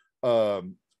honestly,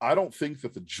 I don't think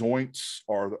that the joints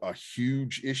are a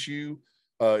huge issue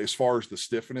as far as the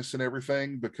stiffness and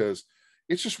everything, because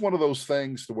it's just one of those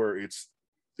things to where it's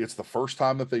the first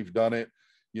time that they've done it.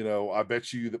 You know, I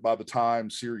bet you that by the time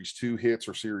Series 2 hits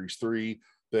or Series 3,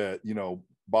 that, you know,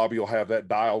 Bobby will have that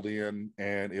dialed in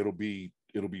and it'll be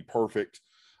perfect.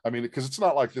 I mean, because it's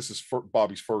not like this is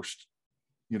Bobby's first,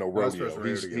 you know, rodeo.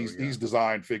 He's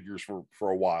designed figures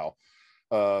for a while.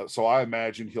 So I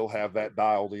imagine he'll have that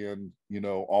dialed in, you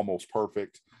know, almost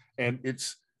perfect. And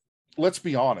let's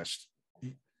be honest,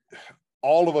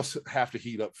 all of us have to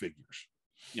heat up figures.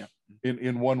 Yeah.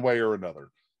 In one way or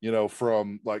another, you know,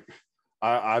 from like,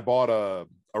 I bought a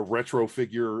retro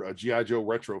figure, a G.I. Joe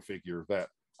retro figure that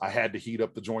I had to heat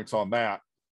up the joints on that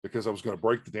because I was going to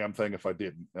break the damn thing if I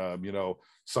didn't. You know,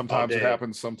 sometimes it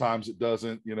happens, sometimes it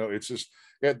doesn't. You know, it's just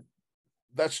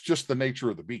that's just the nature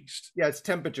of the beast. Yeah, it's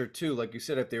temperature too. Like you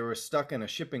said, if they were stuck in a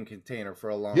shipping container for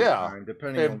a long time,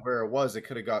 depending on where it was, it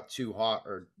could have got too hot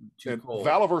or too cold.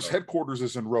 Valaverse headquarters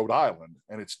is in Rhode Island,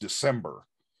 and it's December.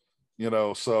 You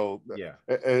know, so yeah,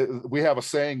 we have a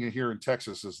saying here in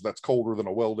Texas is that's colder than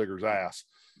a well digger's ass.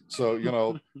 So, you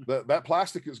know, that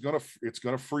plastic is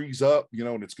gonna freeze up, you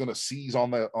know, and it's gonna seize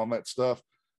on that stuff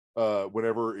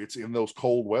whenever it's in those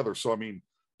cold weather. So, I mean,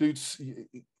 dudes,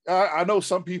 I know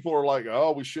some people are like,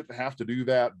 oh, we shouldn't have to do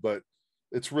that, but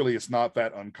it's not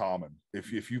that uncommon.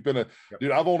 If you've been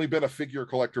dude, I've only been a figure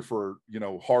collector for, you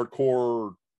know,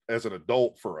 hardcore as an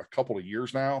adult for a couple of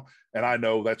years now, and I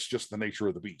know that's just the nature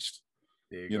of the beast.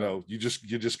 You know, you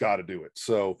just got to do it.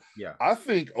 So yeah, I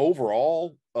think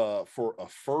overall, for a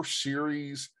first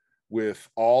series with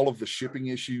all of the shipping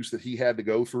issues that he had to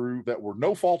go through that were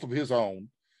no fault of his own,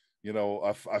 you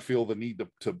know, I feel the need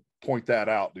to point that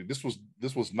out, dude. This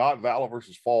was not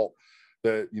Valaverse's fault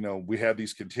that, you know, we had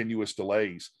these continuous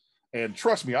delays. And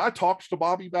trust me, I talked to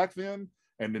Bobby back then,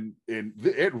 and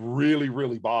it really,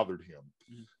 really bothered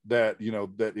him that, you know,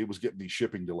 that it was getting these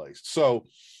shipping delays. So,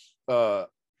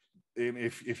 and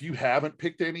if you haven't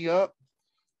picked any up,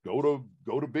 go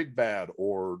to Big Bad,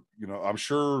 or, you know, I'm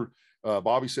sure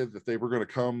Bobby said that they were going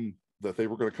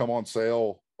to come on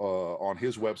sale on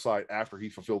his website after he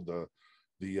fulfilled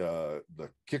the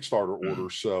Kickstarter order.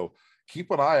 So keep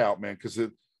an eye out, man, because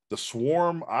the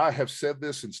Swarm, I have said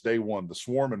this since day one, the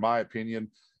Swarm, in my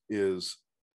opinion, is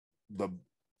the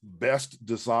best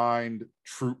designed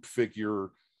troop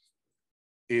figure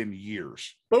in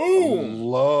years. Boom.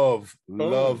 Love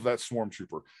that Swarm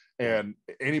Trooper. And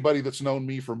anybody that's known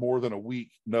me for more than a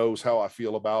week knows how I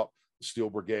feel about the Steel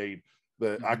Brigade.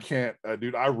 That I can't,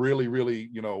 dude, I really, really,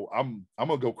 you know, I'm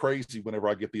gonna go crazy whenever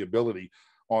I get the ability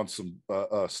on some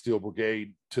Steel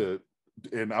Brigade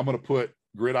and I'm gonna put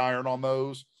gridiron on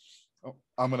those.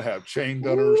 I'm gonna have chain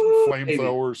gunners and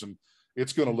flamethrowers, and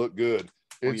it's gonna look good.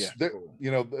 It's you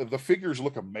know, the figures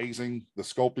look amazing. The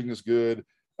sculpting is good.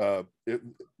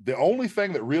 The only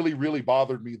thing that really, really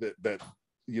bothered me that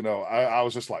you know, I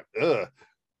was just like, ugh.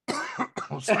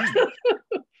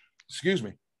 Excuse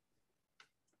me.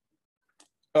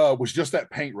 Was just that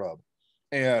paint rub.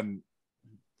 And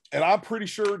I'm pretty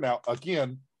sure now,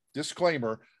 again,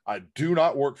 disclaimer, I do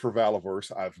not work for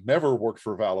Valaverse. I've never worked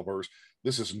for Valaverse.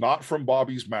 This is not from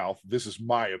Bobby's mouth. This is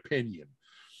my opinion.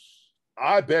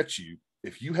 I bet you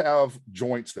if you have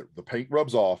joints that the paint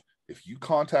rubs off, if you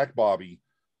contact Bobby,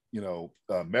 you know,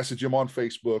 message him on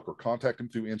Facebook or contact him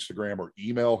through Instagram or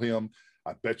email him,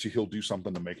 I bet you he'll do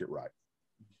something to make it right.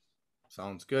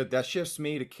 Sounds good. That shifts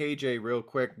me to KJ real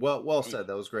quick. Well said.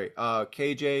 That was great.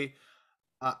 KJ,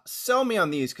 sell me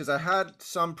on these because I had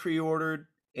some pre-ordered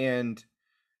and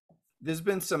there's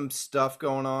been some stuff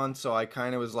going on. So I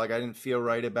kind of was like, I didn't feel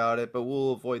right about it, but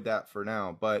we'll avoid that for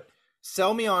now. But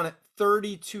sell me on it,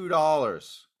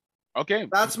 $32. Okay.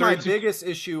 That's my biggest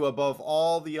issue above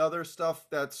all the other stuff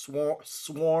that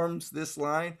swarms this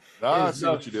line. I see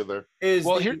what you did there.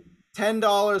 Here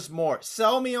 $10 more.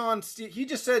 Sell me on steel. He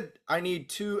just said I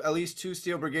need at least two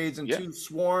Steel Brigades and two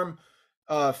Swarm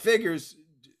figures.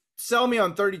 Sell me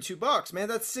on $32, man.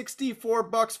 That's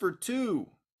 $64 for two.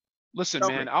 Listen, Tell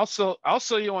man, me. I'll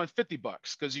sell you on $50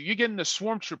 because you're getting the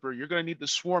Swarm Trooper. You're gonna need the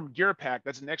Swarm Gear Pack.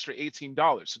 That's an extra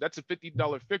 $18. So that's a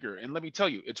 $50 figure. And let me tell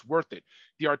you, it's worth it.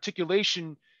 The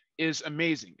articulation is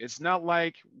amazing. It's not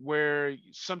like where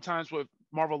sometimes with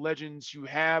Marvel Legends you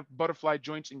have butterfly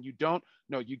joints and you don't.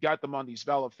 No, you got them on these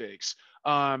Valafigs.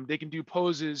 They can do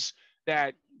poses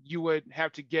that you would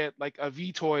have to get like a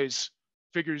V-Toys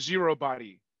figure zero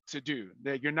body to do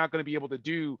that you're not going to be able to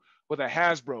do with a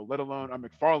Hasbro, let alone a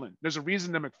McFarlane. There's a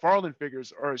reason the McFarlane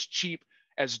figures are as cheap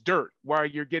as dirt, while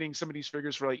you're getting some of these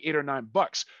figures for like $8 or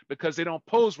 $9 because they don't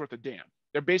pose worth a damn.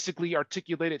 They're basically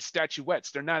articulated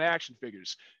statuettes. They're not action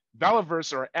figures.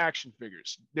 Valaverse are action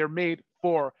figures. They're made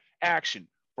for action,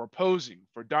 for posing,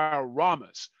 for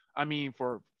dioramas. I mean,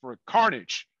 for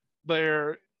carnage.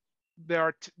 They're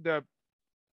the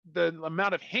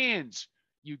amount of hands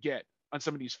you get on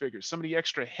some of these figures, some of the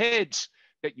extra heads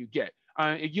that you get.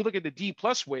 If you look at the D+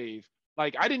 wave,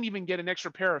 like I didn't even get an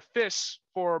extra pair of fists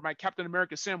for my Captain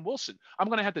America Sam Wilson. I'm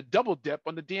gonna have to double dip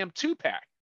on the damn 2-pack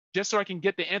just so I can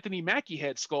get the Anthony Mackie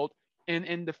head sculpt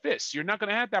in the fists. You're not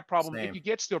gonna have that problem if you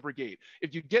get Steel Brigade,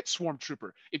 if you get Swarm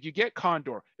Trooper, if you get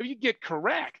Condor, if you get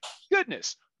Karak.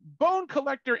 Goodness, Bone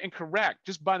Collector and Karak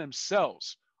just by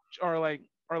themselves are like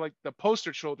the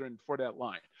poster children for that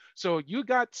line. So you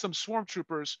got some Swarm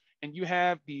Troopers and you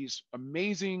have these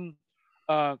amazing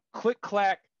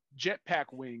click-clack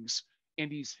jetpack wings and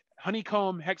these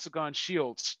honeycomb hexagon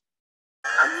shields.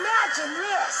 Imagine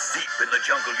this! Deep in the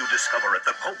jungle, you discover it,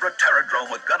 the Cobra Terror Drome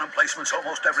with gun emplacements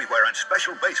almost everywhere and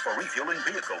special base for refueling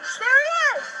vehicles. There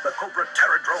he is! The Cobra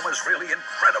Terror Drome is really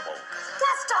incredible.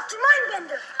 That's Dr.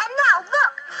 Mindbender. And now,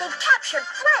 look, they've captured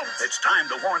friends. It's time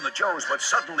to warn the Joes, but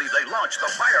suddenly they launch the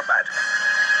Fire Bat.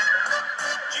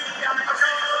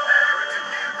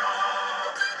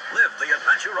 Live the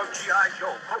adventure of G.I.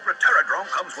 Joe. Cobra Terror Drome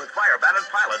comes with Fire Bat and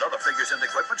pilot. Other figures and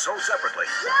equipment sold separately.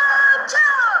 G.I.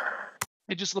 Joe!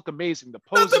 They just look amazing. The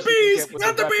poses, not the bees,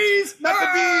 not the bees, not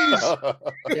the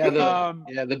bees.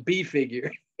 Yeah, the bee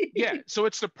figure. Yeah, so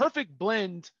it's the perfect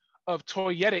blend of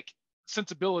toyetic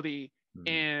sensibility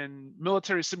and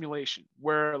military simulation,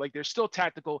 where like they're still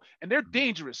tactical and they're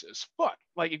dangerous as fuck.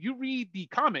 Like if you read the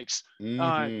comics,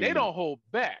 they don't hold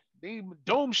back. They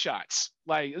dome shots.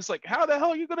 Like it's like, how the hell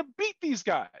are you gonna beat these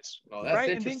guys? Oh, that's right?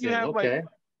 interesting. And then you have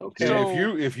okay.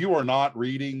 So, if you are not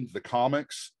reading the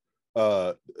comics,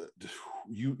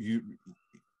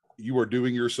 you are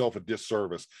doing yourself a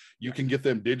disservice. You can get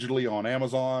them digitally on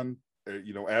Amazon,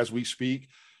 as we speak.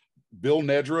 Bill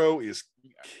Nedro is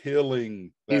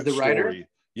killing that He's the story. writer?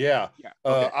 Yeah.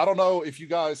 Okay. I don't know if you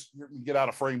guys get out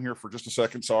of frame here for just a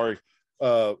second. Sorry.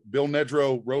 Bill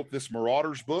Nedro wrote this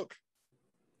Marauders book.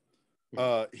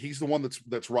 He's the one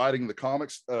that's writing the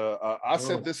comics. I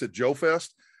said this at Joe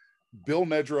Fest. Bill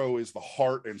Nedro is the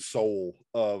heart and soul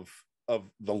of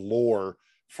the lore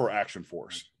for Action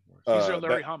Force. He's our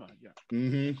Larry Hama,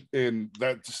 and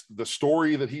that's the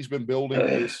story that he's been building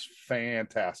is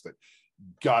fantastic.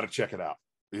 Got to check it out.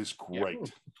 It's great. Yeah.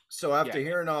 So after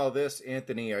hearing all this,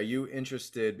 Anthony, are you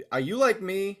interested? Are you like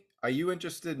me? Are you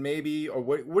interested maybe, or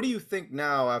what do you think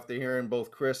now after hearing both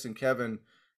Chris and Kevin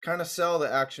kind of sell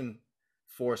the Action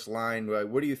Force line?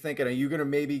 What are you thinking? Are you going to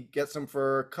maybe get some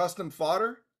for custom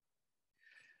fodder?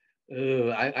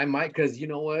 I might, because you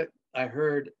know what? I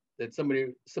heard that some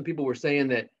people were saying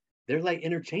that they're like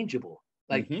interchangeable,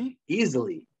 like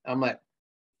easily. I'm like,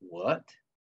 what?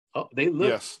 Oh, they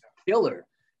look killer.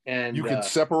 And you can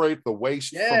separate the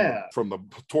waist from the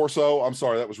torso. I'm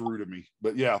sorry, that was rude of me,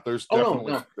 but yeah, there's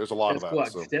definitely there's a lot of that. Cool.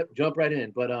 So. Jump right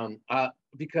in, but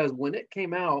because when it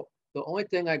came out, the only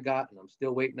thing I got, and I'm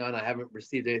still waiting on, I haven't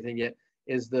received anything yet,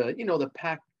 is the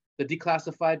pack, the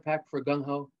declassified pack for Gung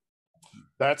Ho.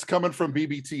 That's coming from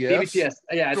BBTS. BBTS,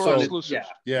 yeah.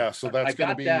 So that's going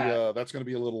to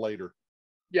be a little later.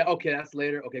 Yeah, okay, that's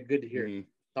later. Okay, good to hear.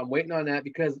 So I'm waiting on that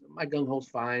because my Gung Ho's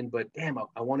fine, but damn,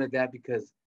 I wanted that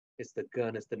because it's the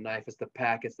gun, it's the knife, it's the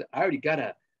pack, I already got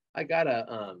a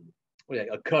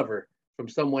cover from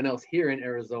someone else here in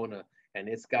Arizona, and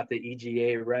it's got the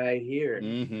EGA right here,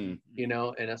 and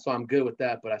so I'm good with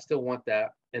that, but I still want that.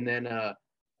 And then I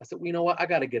said, well, you know what? I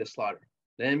got to get a Slaughter.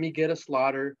 Let me get a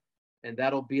Slaughter, and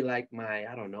that'll be like my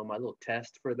little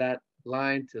test for that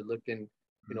line to look in,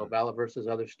 Valaverse's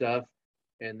other stuff,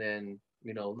 and then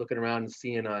looking around and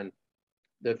seeing on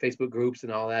the Facebook groups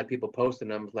and all that, people posting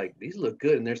them like, these look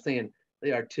good, and they're saying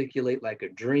they articulate like a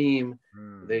dream.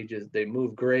 They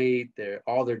move great.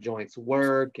 All their joints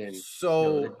work, and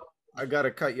so. I got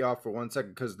to cut you off for 1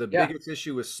 second because the biggest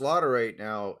issue with Slaughter right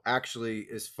now actually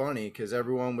is funny because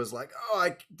everyone was like, oh,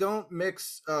 I don't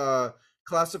mix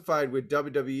classified with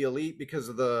WWE Elite because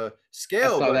of the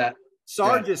scale. I saw that.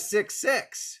 Sarge is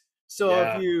 6'6". So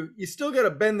if you still got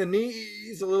to bend the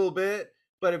knees a little bit,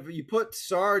 but if you put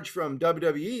Sarge from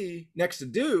WWE next to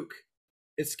Duke,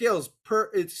 it scales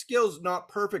not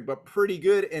perfect, but pretty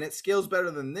good, and it scales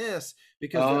better than this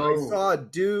because when I saw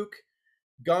Duke,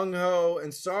 Gung Ho,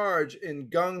 and Sarge,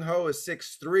 and Gung Ho is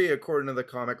 6'3" according to the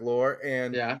comic lore,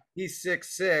 and he's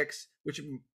 6'6", which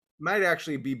might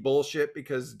actually be bullshit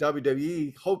because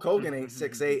WWE Hulk Hogan ain't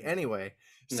 6'8" anyway.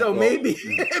 So maybe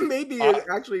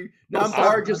actually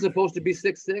Sarge is supposed to be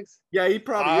 6'6". Yeah, he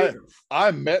probably is.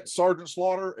 I met Sergeant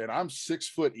Slaughter, and I'm 6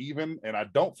 foot even, and I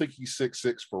don't think he's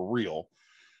 6'6" for real.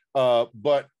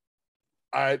 But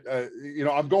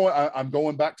I'm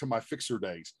going back to my Fixer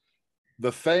days.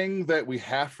 The thing that we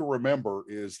have to remember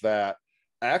is that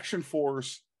Action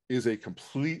Force is a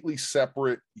completely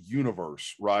separate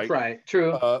universe, right? Right.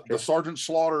 True. The Sergeant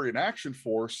Slaughter in Action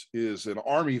Force is an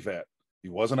Army vet. He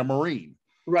wasn't a Marine.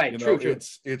 Right. True.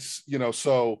 It's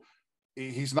so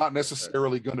he's not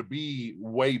necessarily going to be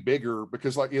way bigger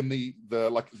because like in the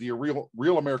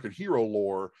real American Hero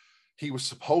lore, he was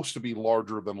supposed to be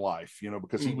larger than life,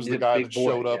 because he was the guy that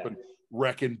showed up and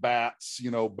wrecking bats,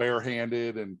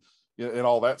 barehanded and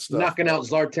all that stuff. Knocking out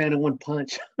Zartan in one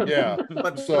punch. Yeah.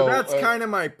 But so that's kind of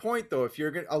my point though. If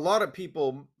you're going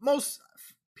to, most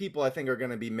people I think are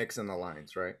going to be mixing the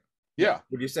lines, right? Yeah.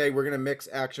 Would you say we're going to mix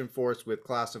Action Force with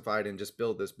Classified and just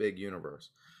build this big universe?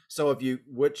 So if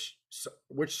which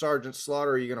Sergeant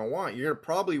Slaughter are you going to want? You're going to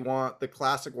probably want the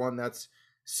classic one that's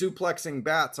suplexing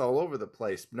bats all over the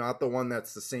place, not the one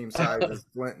that's the same size as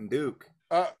Flint and Duke.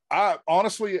 I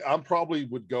probably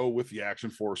would go with the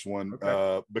Action Force one,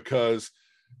 because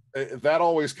that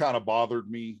always kind of bothered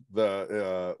me,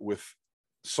 with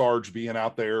Sarge being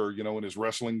out there, in his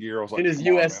wrestling gear. I was like, in his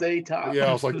USA top. Yeah,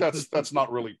 I was like, that's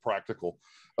not really practical.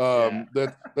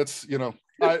 That's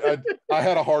I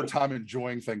had a hard time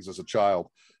enjoying things as a child.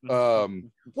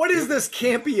 What is this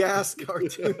campy ass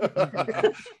cartoon?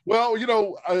 Well,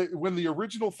 when the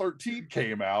original 13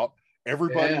 came out,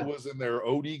 everybody was in their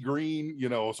OD green,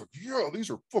 it's like, yeah,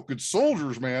 these are fucking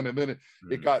soldiers, man. And then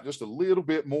it got just a little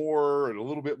bit more and a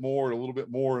little bit more and a little bit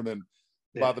more. And then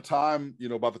by the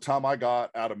time I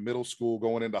got out of middle school,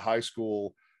 going into high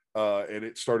school, and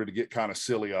it started to get kind of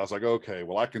silly, I was like, okay,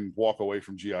 well, I can walk away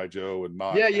from G.I. Joe and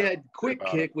not. Yeah, you had Quick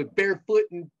Kick with barefoot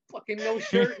and fucking no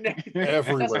shirt and everything.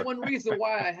 Everywhere. That's one reason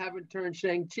why I haven't turned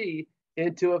Shang-Chi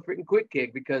into a freaking Quick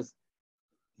Kick, because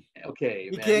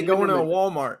you can't go into a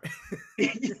Walmart.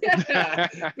 Yeah,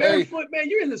 barefoot, man.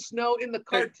 You're in the snow. In the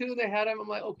cartoon, they had him. I'm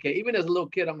like, okay. Even as a little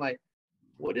kid, I'm like,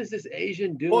 what is this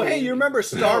Asian doing? Well, hey, you remember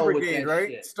Star Brigade, right?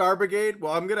 Shit. Star Brigade.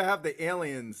 Well, I'm gonna have the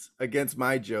aliens against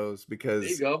my Joes because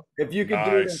there you go. If you could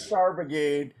do it in Star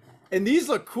Brigade, and these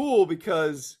look cool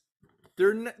because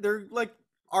they're like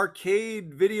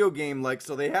arcade video game like,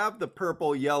 so they have the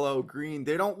purple, yellow, green.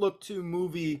 They don't look too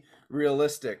movie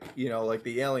realistic, like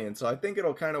the aliens. So I think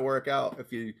it'll kind of work out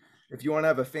if you want to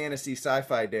have a fantasy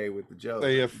sci-fi day with the Joes.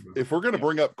 Hey, if we're gonna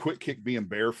bring up Quick Kick being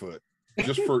barefoot,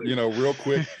 just for real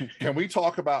quick, can we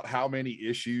talk about how many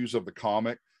issues of the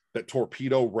comic that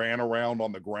Torpedo ran around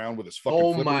on the ground with his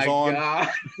fucking flippers on? God.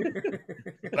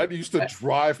 That used to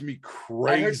drive me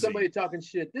crazy. I heard somebody talking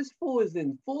shit. This fool is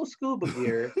in full scuba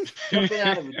gear, jumping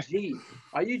out of a Jeep.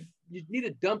 You need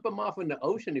to dump him off in the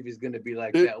ocean if he's going to be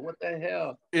like that. What the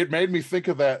hell? It made me think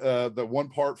of that the one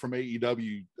part from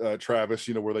AEW, Travis,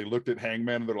 where they looked at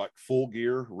Hangman and they're like, full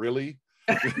gear, really?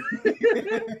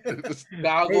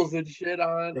 Goggles and shit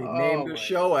on. They named the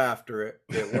show after it.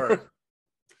 It worked.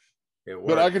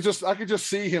 But I could just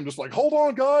see him just like, hold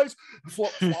on, guys,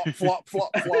 flop, flop, flop,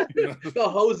 flop, flop. The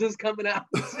hoses coming out.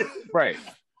 Right.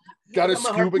 Got his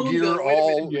scuba gear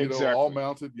all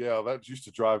mounted. Yeah, that used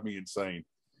to drive me insane.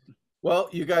 Well,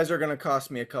 you guys are going to cost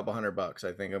me a couple $100.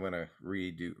 I think I'm going to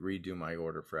redo my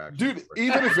order for Action. Dude,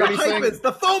 even if anything,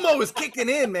 the FOMO is kicking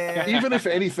in, man. Even if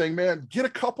anything, man, get a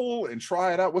couple and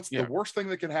try it out. What's the worst thing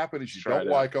that can happen is you don't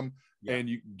like them and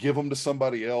you give them to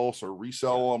somebody else or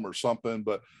resell them or something.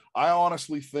 But I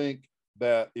honestly think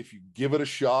that if you give it a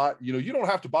shot, you don't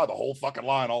have to buy the whole fucking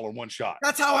line all in one shot.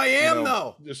 That's how I am,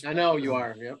 though. I know you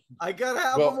are. Yep. I gotta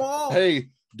have them all. Hey,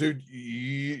 dude,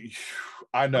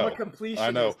 I know. I'm a completionist,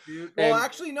 I know. Dude. Well,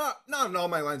 actually, not in all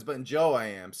my lines, but in Joe, I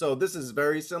am. So this is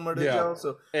very similar to Joe.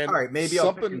 So all right, maybe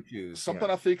I'll pick and choose. Something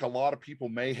I think a lot of people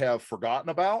may have forgotten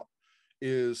about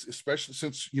is, especially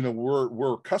since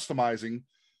we're customizing.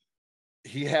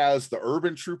 He has the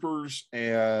urban troopers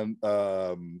and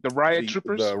the riot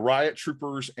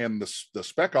troopers and the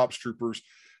spec ops troopers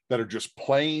that are just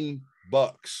plain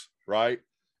bucks, right?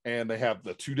 and they have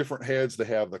the two different heads. They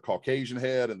have the Caucasian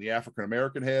head and the African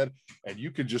American head, and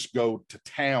you can just go to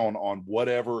town on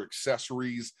whatever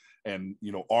accessories and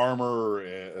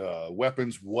armor,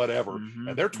 weapons, whatever,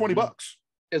 and they're $20.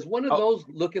 Is one of those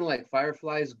looking like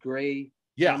Firefly's gray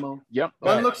ammo? Yep.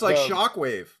 One looks like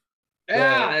Shockwave.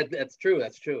 Yeah, that's true.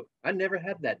 That's true. I never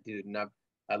had that dude, and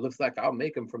it looks like I'll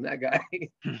make him from that guy.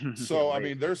 So I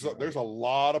mean, there's a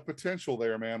lot of potential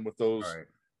there, man, with those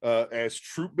as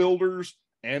troop builders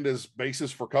and as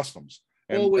bases for customs.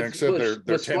 And except they're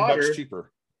 $10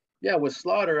 cheaper. Yeah, with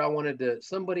Slaughter, I wanted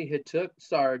somebody had took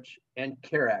Sarge and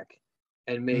Karak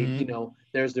and made,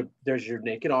 there's your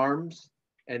naked arms,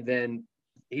 and then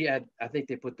he had, I think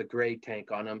they put the gray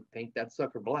tank on him, paint that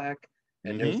sucker black,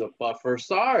 and there's a buffer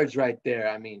Sarge right there.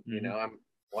 I mean,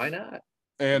 why not?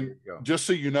 And just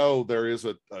so you know, there is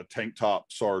a tank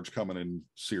top Sarge coming in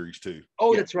Series 2.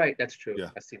 Oh, that's right. That's true. Yeah.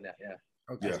 I've seen that.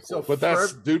 Yeah. Okay. Yeah. So, but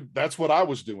that's what I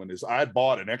was doing is I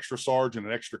bought an extra Sarge and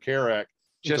an extra Karak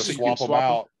just to swap them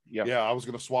out. Yeah, I was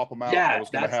going to swap them out. Yeah, I was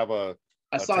going to have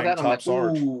I saw that. I'm like,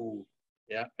 Sarge. ooh.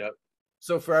 Yeah. Yep.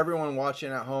 So for everyone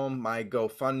watching at home, my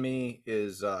GoFundMe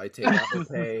is I take Apple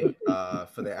Pay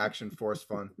for the Action Force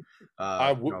Fund.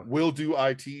 I will do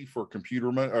IT for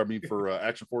computer money. I mean, for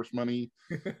Action Force money.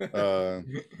 I've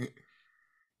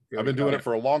been doing it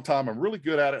for a long time. I'm really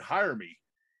good at it. Hire me.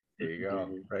 There you go.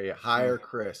 Right.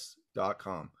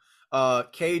 HireChris.com.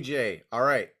 KJ. All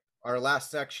right. Our last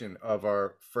section of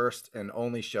our first and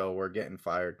only show. We're getting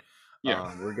fired.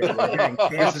 Yeah, we're getting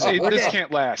canceled. This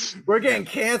can't last. We're getting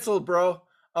canceled, bro.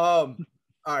 All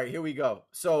right, here we go.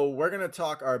 So we're gonna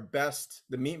talk the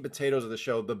meat and potatoes of the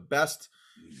show, the best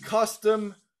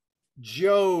custom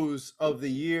Joes of the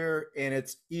year, and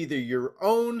it's either your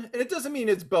own, and it doesn't mean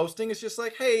it's boasting. It's just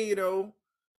like, hey,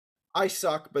 I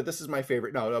suck, but this is my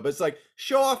favorite. No, but it's like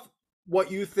show off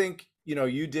what you think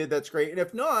you did that's great, and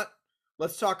if not,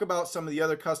 let's talk about some of the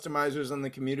other customizers in the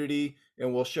community,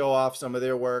 and we'll show off some of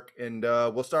their work. And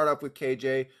we'll start off with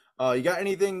KJ. You got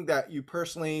anything that you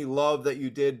personally love that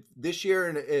you did this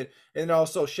year, and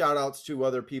also shout outs to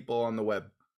other people on the web?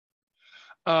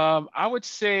 I would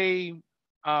say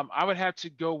I would have to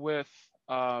go with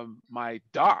my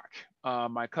doc,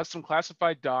 my custom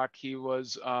classified doc. He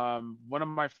was one of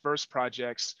my first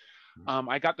projects.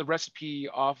 I got the recipe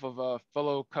off of a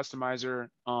fellow customizer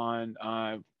on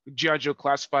G.I. Joe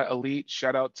Classified Elite.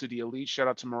 Shout out to the Elite. Shout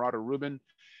out to Marauder Rubin.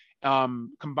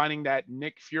 Combining that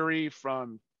Nick Fury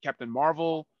from Captain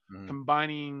Marvel,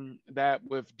 combining that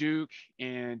with Duke,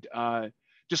 and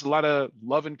just a lot of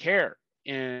love and care.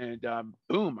 And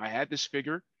boom, I had this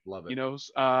figure. Love it.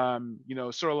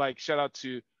 Sort of like shout out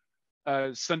to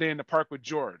Sunday in the Park with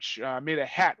George. I made a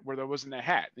hat where there wasn't a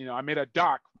hat. I made a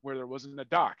dock where there wasn't a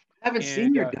dock. I haven't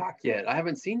seen your doc yet. I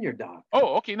haven't seen your doc.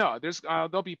 Oh, okay. No,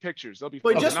 there'll be pictures. There'll be.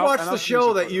 But just watch the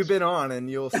show that you've been on, and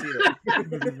you'll see it.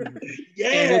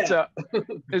 Yeah.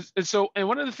 And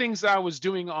one of the things that I was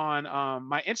doing on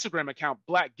my Instagram account,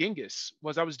 Black Genghis,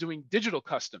 was I was doing digital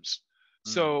customs.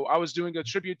 So I was doing a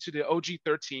tribute to the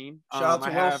OG-13. Shout out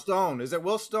to Will Stone. Is it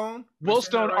Will Stone? Will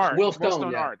Stone Art. Will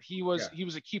Stone Art. He was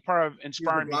a key part of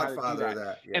inspiring me how to do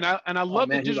that. Yeah. And I love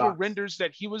the digital renders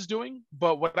that he was doing.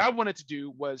 But what I wanted to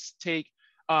do was take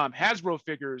Hasbro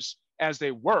figures as they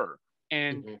were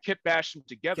and kit bash them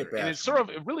together. And it's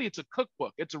it's a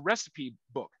cookbook. It's a recipe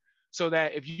book. So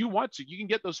that if you want to, you can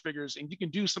get those figures and you can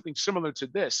do something similar to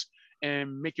this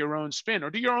and make your own spin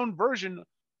or do your own version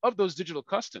of those digital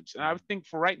customs. And I would think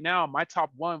for right now, my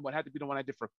top one would have to be the one I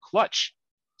did for Clutch.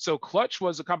 So Clutch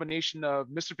was a combination of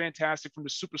Mr. Fantastic from the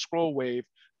Super Scroll Wave,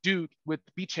 Duke with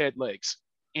beachhead legs.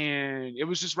 And it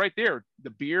was just right there,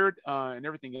 the beard and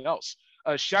everything else.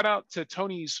 Shout out to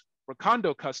Tony's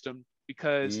Recondo custom,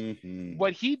 because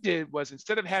what he did was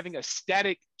instead of having a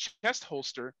static chest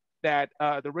holster that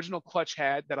the original Clutch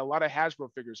had, that a lot of Hasbro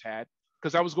figures had,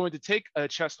 because I was going to take a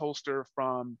chest holster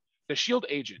from the Shield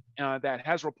Agent that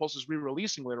Hasbro Pulse is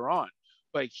re-releasing later on.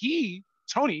 But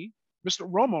Tony, Mr.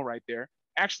 Romo right there,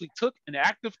 actually took an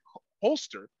active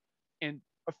holster and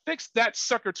affixed that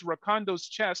sucker to Rakondo's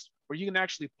chest where you can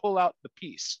actually pull out the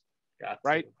piece,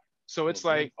 right? So it's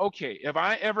like, okay, if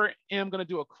I ever am going to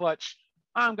do a Clutch,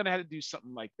 I'm going to have to do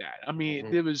something like that. I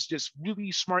mean, it was just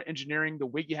really smart engineering, the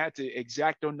way you had to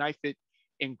X-Acto knife it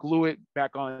and glue it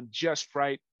back on just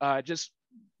right. Just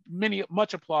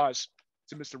much applause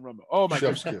to Mr. Romo. Oh my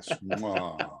goodness.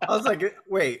 I was like,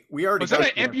 wait, we already was that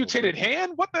an amputated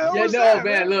hand? What the hell is that?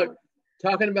 Man, look,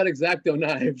 talking about X-Acto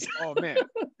knives. Oh man.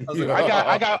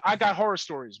 I got horror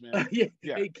stories, man. Yeah.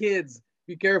 Hey kids,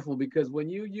 be careful, because when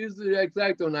you use the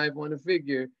X-Acto knife on a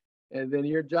figure and then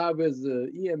your job as a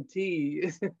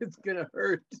EMT, it's gonna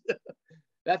hurt.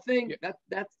 That thing,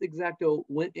 that's exacto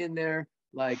went in there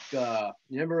like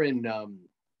remember in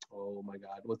oh my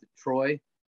God, was it Troy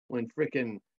when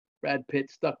freaking Brad Pitt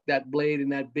stuck that blade in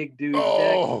that big dude's neck?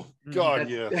 Oh God,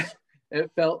 yes. It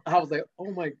felt. I was like,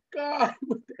 oh my God,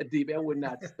 with that deep, it would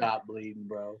not stop bleeding,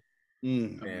 bro.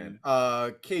 Man,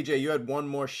 KJ, you had one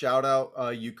more shout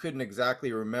out. You couldn't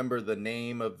exactly remember the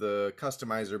name of the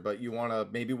customizer, but you want to,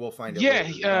 maybe we'll find it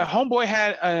later. Homeboy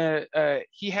had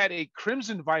he had a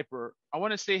Crimson Viper. I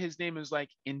want to say his name is like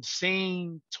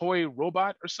Insane Toy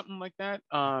Robot or something like that.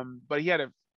 But he had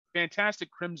a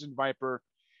fantastic Crimson Viper,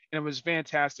 and it was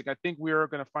fantastic. I think we are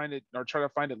going to find it or try to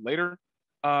find it later.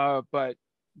 But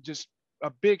just a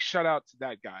big shout out to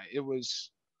that guy.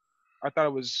 I thought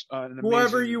it was an amazing.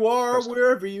 Whoever you are,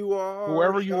 wherever you are,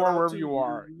 wherever you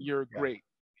are, you're great.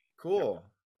 Cool. Yeah.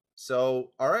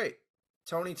 So, all right,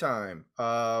 Tony time.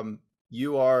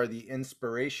 You are the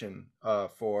inspiration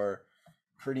for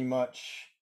pretty much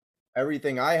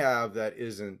everything I have that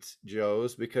isn't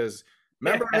Joe's, because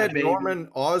remember I had Norman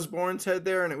Osborn's head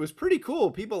there and it was pretty cool.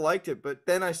 People liked it, but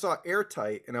then I saw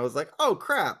Airtight and I was like, oh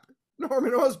crap,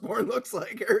 Norman Osborn looks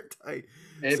like Airtight.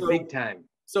 So, big time.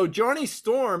 So Johnny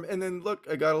Storm, and then look,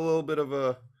 I got a little bit of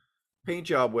a paint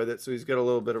job with it, so he's got a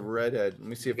little bit of a redhead. Let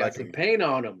me see if I can some paint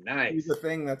on him. Nice. He's the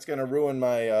thing that's gonna ruin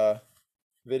my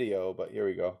video, but here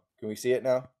we go. Can we see it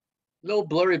now? A little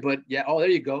blurry, but yeah. Oh, there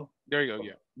you go. There you go.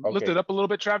 Yeah. Okay. Lift it up a little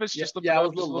bit, Travis. Yeah, just lift it up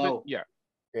was a little low. Bit. Yeah.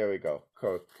 There we go.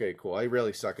 Okay, cool. I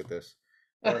really suck at this.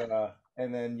 But,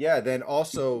 and then then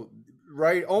also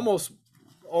right, almost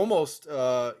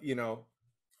you know,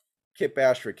 Kit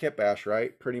Bash for Kit Bash,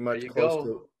 right? Pretty much close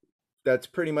to. That's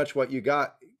pretty much what you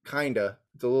got, kinda.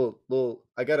 It's a little.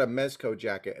 I got a Mezco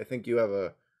jacket. I think you have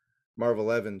a Marvel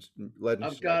Legends.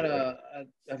 I've got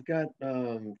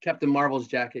Captain Marvel's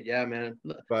jacket. Yeah, man.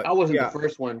 But I wasn't the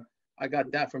first one. I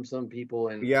got that from some people,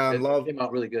 and it came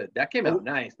out really good. That came out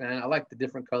nice, man. I like the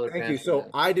different color. Thank you. So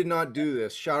I did not do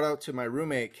this. Shout out to my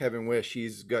roommate Kevin Wish.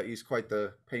 He's quite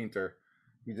the painter.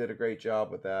 He did a great job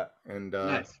with that, and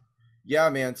nice. Yeah,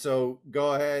 man. So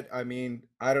go ahead. I mean,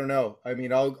 I don't know. I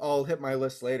mean, I'll hit my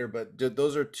list later, but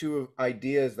those are two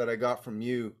ideas that I got from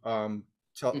you.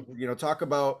 Talk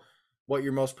about what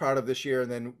you're most proud of this year,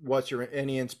 and then what's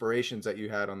any inspirations that you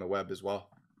had on the web as well.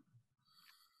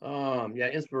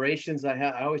 Inspirations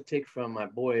I always take from my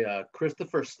boy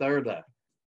Christopher Sturda.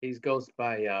 He goes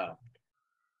by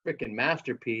freaking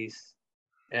Masterpiece,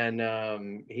 and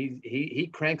he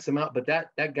cranks them out. But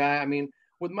that guy, I mean,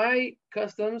 with my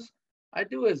customs, I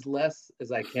do as less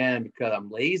as I can because I'm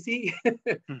lazy. I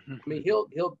mean, he'll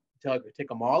take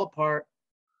them all apart,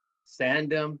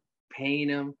 sand them, paint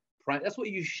them. That's what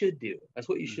you should do. That's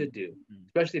what you should do,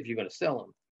 especially if you're going to sell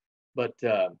them. But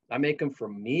I make them for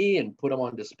me and put them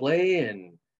on display,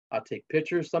 and I'll take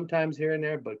pictures sometimes here and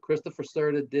there. But Christopher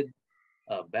Sturda did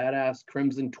a badass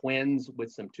Crimson Twins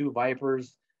with some 2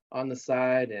 Vipers on the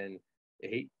side, and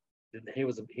he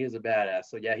was a badass.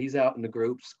 So yeah, he's out in the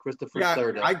groups. Christopher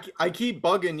Sturda. I keep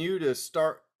bugging you to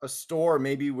start a store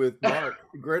maybe with Mark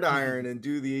Gridiron and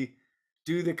do the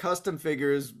custom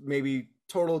figures, maybe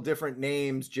total different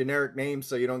names, generic names,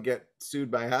 so you don't get sued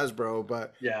by Hasbro.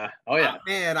 But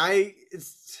man, I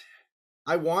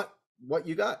want what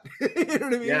you got. You know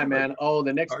what I mean? Yeah, man. Oh,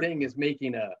 the next thing is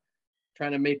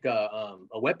trying to make a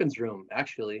weapons room.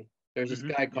 Actually, there's this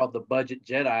guy called the Budget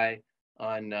Jedi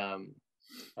on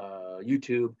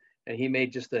YouTube, and he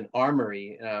made just an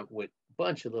armory with a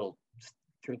bunch of little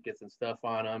trinkets and stuff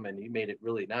on them, and he made it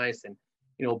really nice. And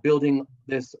building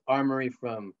this armory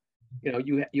from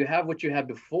you have what you had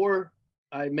before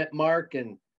I met Mark,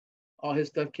 and all his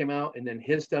stuff came out, and then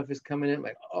his stuff is coming in.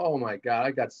 Like, oh my God,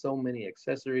 I got so many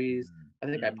accessories. I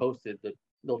think I posted the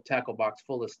little tackle box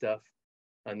full of stuff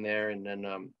on there. And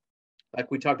then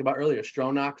like we talked about earlier,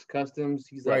 Stronach's Customs,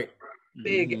 he's a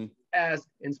big ass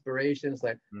inspiration. It's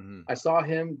like I saw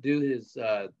him do his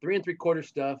 3 3/4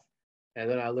 stuff, and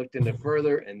then I looked into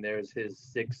further, and there's his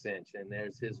 6-inch, and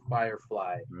there's his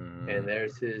Firefly, and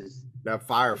there's his. That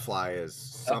Firefly is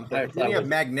something. Did he have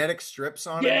magnetic strips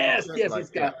on it? Yes, he's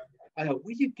got. I thought,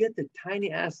 where you get the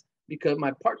tiny ass? Because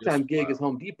my part-time gig is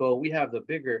Home Depot. We have the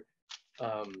bigger,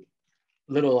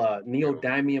 little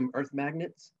neodymium earth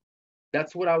magnets.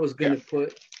 That's what I was gonna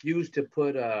use to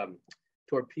put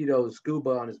Torpedo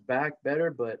Scuba on his back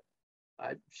better, but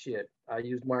I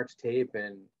used Mark's tape,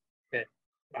 and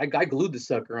I glued the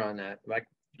sucker on that. Like,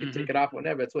 you can take it off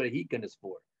whenever. That's what a heat gun is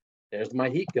for. There's my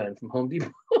heat gun from Home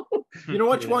Depot. You know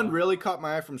which one really caught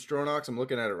my eye from Stronach's? I'm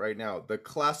looking at it right now. The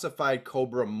classified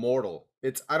Cobra Mortal.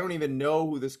 I don't even know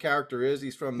who this character is.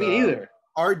 He's from the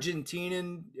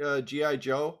Argentinian G.I.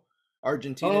 Joe.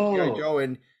 G.I. Joe,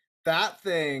 and that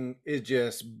thing is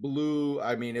just blue.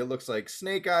 I mean, it looks like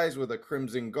Snake Eyes with a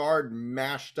Crimson Guard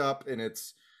mashed up, and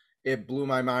it blew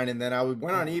my mind. And then I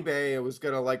went on eBay. It was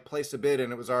gonna like place a bid,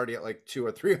 and it was already at like $200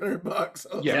 or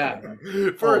 $300. Yeah.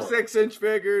 For a 6-inch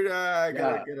figure, I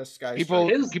gotta get a Sky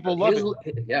Striker. People love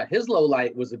it. Yeah, his low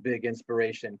light was a big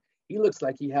inspiration. He looks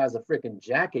like he has a freaking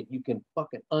jacket you can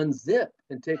fucking unzip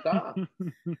and take off.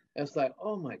 It's like,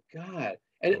 oh my god!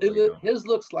 And his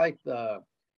looks like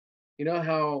you know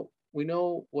how we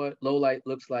know what low light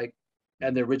looks like,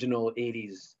 and the original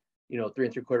 '80s, 3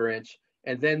 3/4 inch,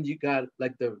 and then you got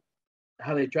like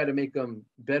how they try to make them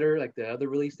better, like the other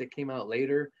release that came out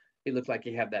later. It looked like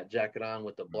he had that jacket on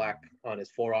with the black on his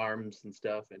forearms and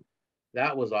stuff, and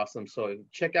that was awesome. So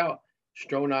check out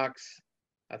Stronach's.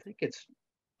 I think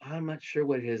I'm not sure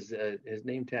what his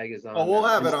name tag is on. Oh, we'll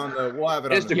have it on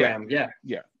Instagram.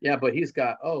 Yeah. But he's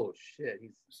got shit.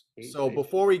 So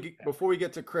before we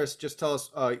get to Chris, just tell us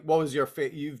what was your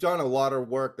favorite? You've done a lot of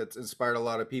work that's inspired a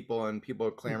lot of people, and people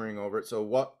are clamoring over it. So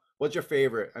what's your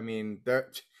favorite? I mean,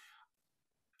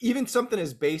 even something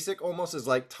as basic almost as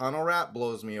like tunnel wrap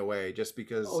blows me away, just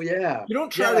because. Oh yeah. You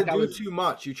don't try to do too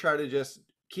much. You try to just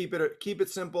keep it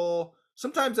simple.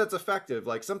 Sometimes that's effective.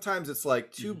 Like sometimes it's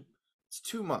like it's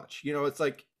too much. It's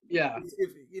like you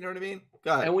know what I mean?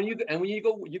 Go ahead. And when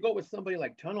you go with somebody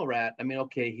like Tunnel Rat, I mean,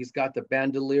 okay, he's got the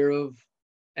bandolier of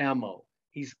ammo.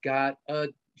 He's got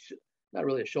not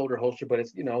really a shoulder holster, but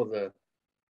it's the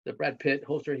Brad Pitt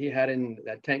holster he had in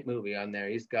that tank movie on there.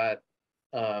 He's got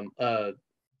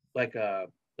like a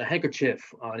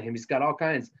handkerchief on him. He's got all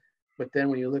kinds. But then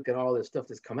when you look at all this stuff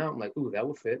that's come out, I'm like, ooh, that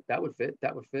would fit. That would fit.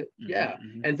 That would fit. Yeah.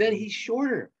 And then he's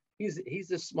shorter.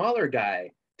 He's a smaller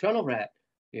guy. Tunnel Rat,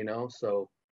 so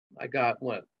I got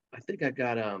I think I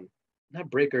got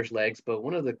not Breaker's legs, but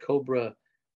one of the Cobra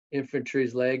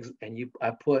infantry's legs, and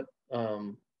I put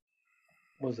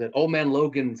was it Old Man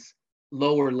Logan's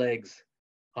lower legs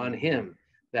on him.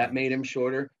 That made him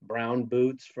shorter. Brown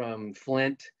boots from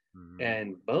Flint,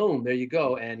 and boom, there you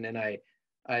go. And then I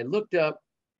looked up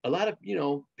a lot of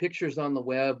pictures on the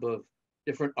web of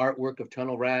different artwork of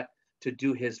Tunnel Rat to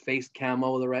do his face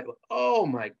camo the right way. Oh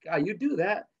my god, you do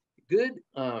that good,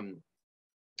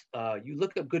 you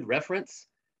look up good reference,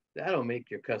 that'll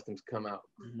make your customs come out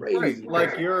crazy. Right.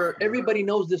 Like everybody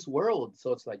knows this world,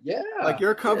 so it's like like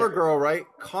your cover girl, right?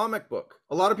 Comic book.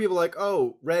 A lot of people are like,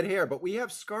 oh, red hair, but we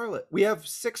have scarlet. We have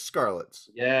 6 scarlets.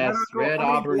 Yes, red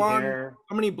auburn hair.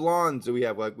 How many blondes do we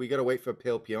have? Like we gotta wait for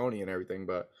pale peony and everything,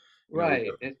 but right.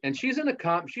 And she's in the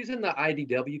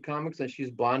IDW comics, and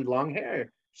she's blonde, long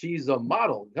hair. She's a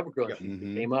model cover girl. She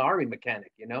became an army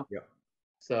mechanic, Yeah.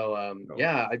 So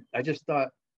I just thought,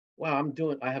 wow,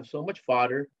 I have so much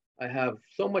fodder. I have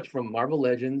so much from Marvel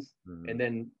Legends. And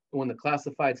then when the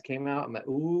classifieds came out, I'm like,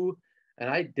 ooh, and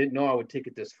I didn't know I would take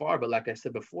it this far, but like I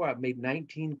said before, I've made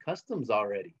 19 customs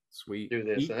already. Sweet. Through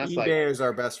this. And that's eBay is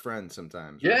our best friend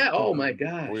sometimes. Yeah, right? Oh my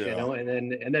gosh.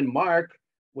 And then Mark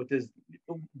with his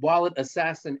wallet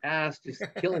assassin ass just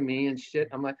killing me and shit.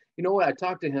 I'm like, you know what? I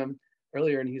talked to him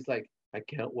earlier and he's like, I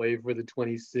can't wait for the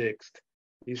 26th.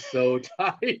 He's so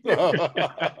tight.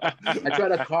 I try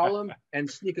to call him and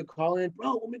sneak a call in.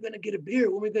 Bro, when are we going to get a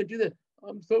beer? When are we going to do that?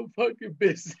 I'm so fucking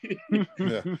busy. He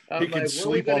can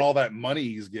sleep on all that money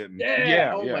he's getting.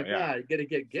 Oh my God.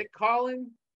 Get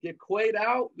Colin, get Quaid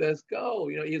out. Let's go.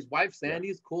 His wife,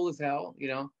 Sandy's cool as hell,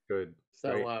 Good.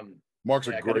 So, great. Mark's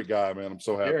a great guy, man. I'm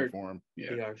so happy for him.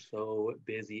 They are so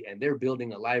busy, and they're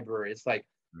building a library. It's like,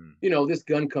 this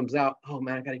gun comes out. Oh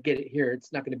man, I got to get it here.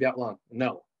 It's not going to be out long.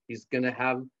 No. He's gonna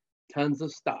have tons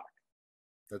of stock,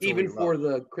 even for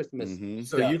the Christmas.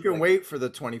 So you can wait for the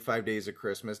 25 days of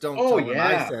Christmas. Don't tell them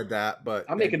I said that, but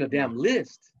I'm making a damn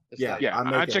list.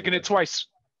 I'm checking it twice.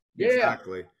 Yeah,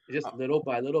 exactly. Just little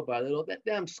by little by little. That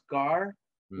damn Scar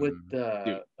with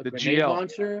the GL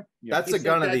launcher. That's a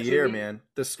gun of the year, man.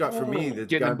 The Scar for me, the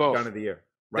gun of the year.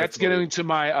 That's getting into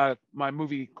my my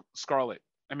movie Scarlet.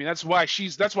 I mean, that's why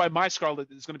my Scarlet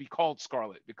is going to be called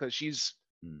Scarlet, because she's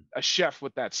a chef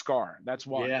with that scar. That's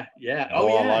why. Yeah. I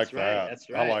like that. Right. That's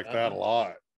right. I like that a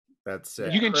lot. That's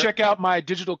it. You can check out my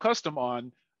digital custom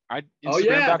on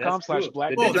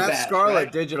Instagram.com/black. Oh, that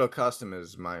Scarlet digital custom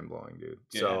is mind blowing, dude.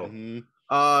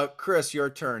 So, Chris, your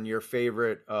turn. Your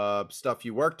favorite stuff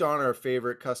you worked on, or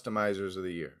favorite customizers of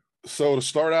the year? So to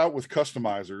start out with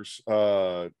customizers,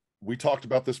 we talked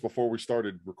about this before we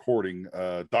started recording.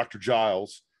 Dr.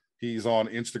 Giles, he's on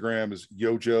Instagram as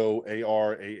Yojo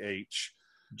ARAH.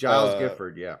 Giles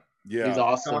Gifford, yeah, he's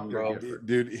awesome, bro.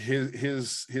 Dude,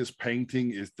 his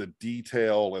painting is the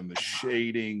detail and the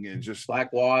shading and just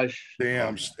black wash.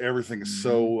 Damn, everything is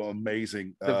so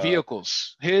amazing. The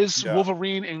vehicles, his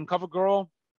Wolverine and CoverGirl,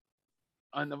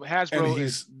 on the Hasbro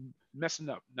is messing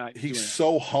up. He's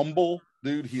so humble,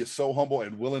 dude. He is so humble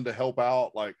and willing to help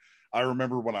out. Like, I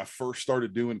remember when I first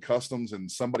started doing customs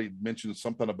and somebody mentioned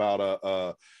something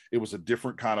about it was a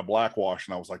different kind of blackwash.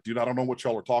 And I was like, dude, I don't know what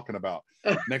y'all are talking about.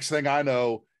 Next thing I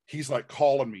know, he's like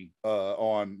calling me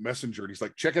on Messenger. And he's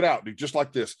like, check it out, dude, just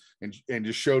like this. And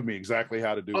just showed me exactly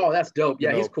how to do it. Oh, that's dope.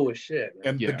 Yeah, he's cool as shit,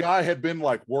 man. And the guy had been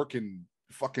like working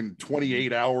fucking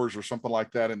 28 hours or something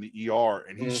like that in the ER.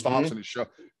 And he stops in his show.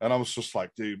 And I was just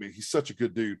like, dude, man, he's such a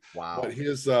good dude. Wow. But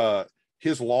his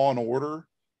Law and Order,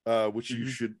 which you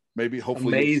should maybe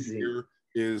hopefully hear,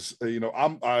 is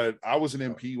I was an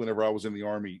MP whenever I was in the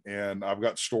Army, and I've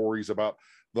got stories about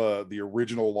the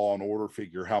original Law and Order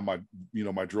figure, how my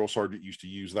drill sergeant used to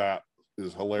use that.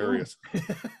 Is hilarious.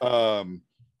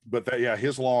 But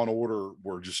his Law and Order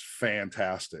were just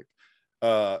fantastic.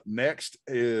 Next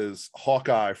is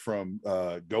Hawkeye from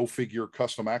Go Figure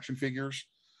Custom Action Figures.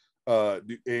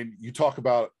 And you talk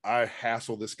about, I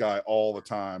hassle this guy all the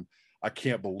time. I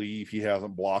can't believe he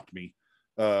hasn't blocked me,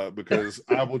 because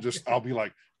I'll be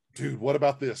like, dude, what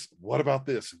about this? What about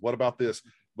this? What about this?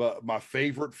 But my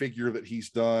favorite figure that he's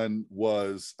done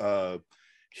was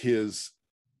his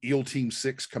EEL Team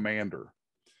 6 Commander.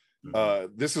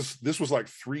 This was like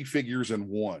 3 figures in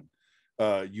one.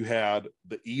 You had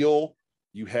the eel,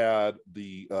 you had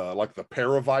the like the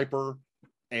Paraviper,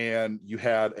 and you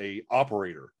had a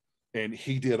operator, and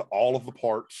he did all of the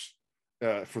parts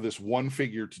for this one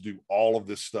figure to do all of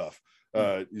this stuff.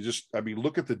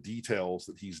 Look at the details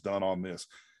that he's done on this.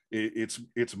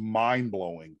 It's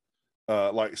mind-blowing.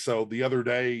 So the other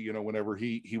day, whenever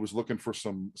he was looking for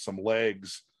some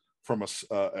legs from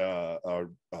a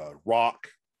rock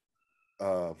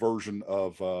version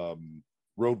of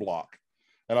Roadblock,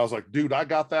 and I was like, dude, I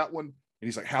got that one. And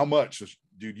he's like, how much? Says,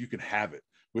 dude, you can have it.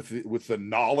 With the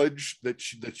knowledge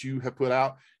that you have put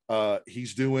out.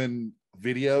 He's doing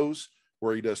videos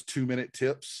where he does 2-minute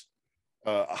tips.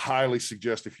 I highly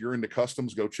suggest, if you're into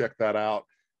customs, go check that out.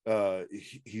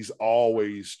 He's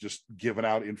always just giving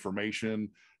out information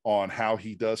on how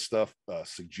he does stuff,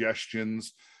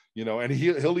 suggestions, and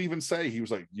he'll even say, he was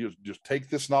like, you just take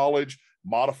this knowledge,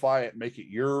 modify it, make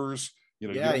it yours.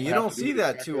 You don't see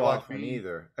that exactly too often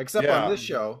either, except on this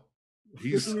show.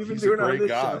 He's a great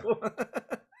guy.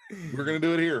 We're gonna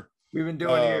do it here. We've been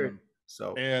doing here.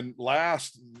 So, and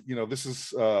last, this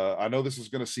is I know this is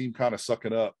gonna seem kind of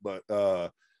sucking up, but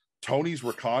Tony's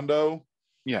Recondo,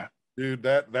 dude,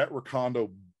 that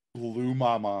Recondo blew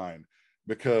my mind,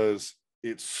 because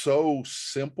it's so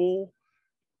simple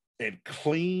and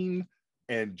clean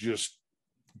and just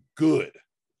good.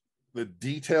 The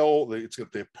detail, it's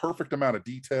got the perfect amount of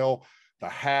detail. The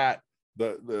hat,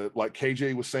 the like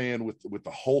KJ was saying, with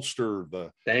the holster,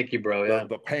 thank you, bro.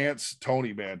 The pants,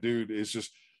 Tony, man, dude, it's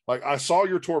just like, I saw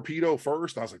your torpedo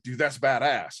first, and I was like, dude, that's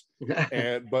badass.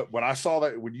 But when I saw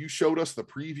that, when you showed us the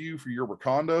preview for your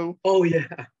Recondo, oh yeah,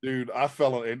 dude, I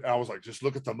fell in, and I was like, just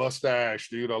look at the mustache,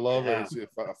 dude. I love it. If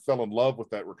I fell in love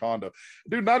with that Recondo,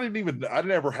 dude. I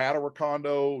never had a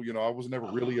Recondo. I was never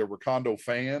really a Recondo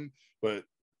fan, but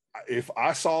if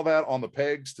I saw that on the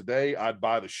pegs today, I'd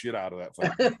buy the shit out of that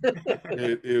thing.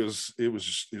 it was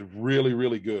just really,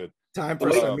 really good. Time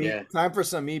for some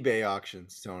eBay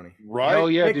auctions, Tony. Right? Oh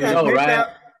yeah,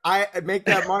 make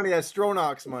that money. That's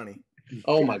Stronach's money.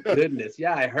 Oh my goodness.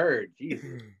 Yeah, I heard.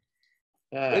 Jesus.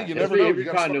 You never know. You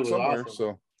got to somewhere.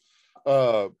 Awesome.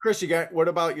 So, Chris, what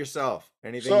about yourself?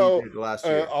 Anything you did last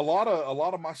year? A lot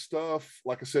of my stuff,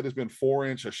 like I said, has been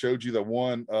 4-inch. I showed you that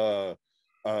one.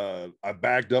 I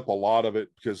bagged up a lot of it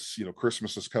because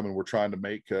Christmas is coming. We're trying to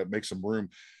make some room.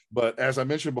 But as I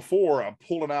mentioned before, I'm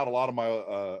pulling out a lot of my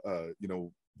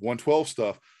 112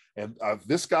 stuff. And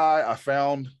this guy I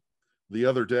found the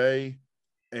other day,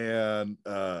 and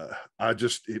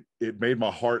it made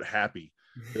my heart happy,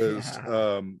 because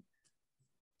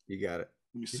you got it.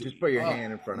 You just put your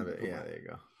hand in front of it. Yeah, there you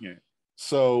go. Yeah.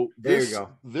 So there you go.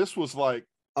 This was like,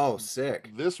 oh,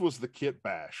 sick. This was the kit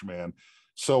bash, man.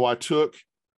 So I took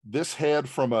this head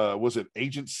from was it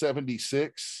Agent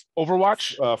 76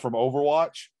 Overwatch? From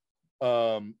Overwatch.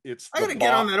 I gotta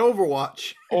get on that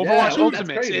Overwatch. Overwatch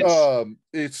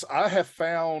Ultimate. I have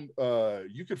found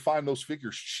you could find those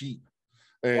figures cheap,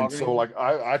 and so like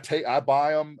I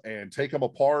buy them and take them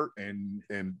apart, and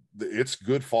it's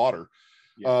good fodder.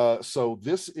 So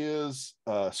this is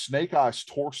Snake Eyes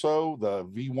torso, the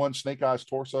V1 Snake Eyes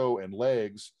torso and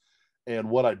legs, and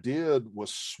what I did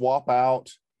was swap out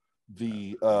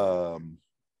the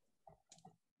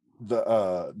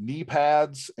knee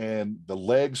pads and the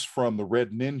legs from the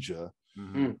Red Ninja.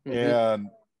 And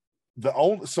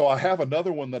so I have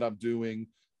another one that I'm doing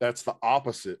that's the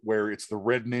opposite, where it's the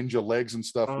Red Ninja legs and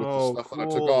stuff with the stuff that I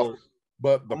took cool. off.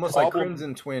 But the Almost problem, like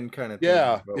Crimson Twin kind of thing.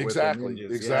 yeah, but with the exactly,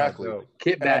 ninjas. exactly. Yeah, dope.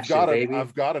 Kit And I've bashing,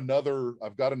 baby. got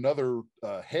another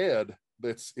head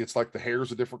it's like the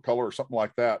hair's a different color or something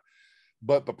like that.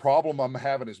 But the problem I'm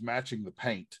having is matching the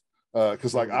paint.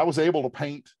 Because like I was able to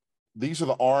paint, these are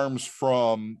the arms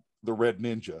from the Red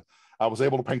Ninja. I was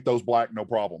able to paint those black, no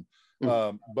problem.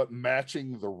 But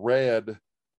matching the red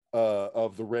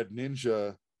of the Red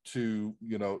Ninja to,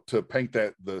 you know, to paint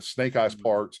that the Snake Eyes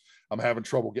parts, I'm having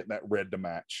trouble getting that red to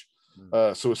match.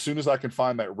 So as soon as I can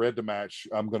find that red to match,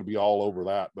 I'm going to be all over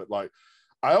that. But like,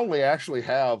 I only actually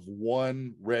have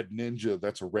one Red Ninja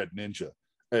that's a Red Ninja.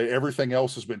 Everything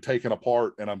else has been taken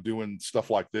apart, and I'm doing stuff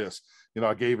like this. You know,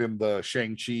 I gave him the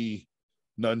Shang-Chi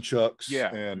nunchucks,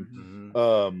 and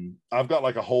I've got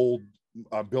like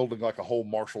I'm building like a whole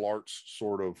martial arts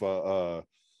sort of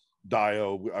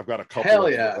dio. I've got a couple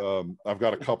I've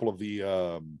got a couple of the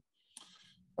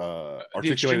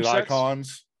articulated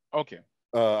icons. Okay.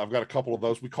 I've got a couple of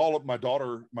those. We call it, my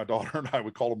daughter and I,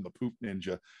 we call them the poop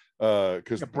ninja.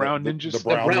 Because the brown ninjas, the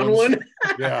brown one.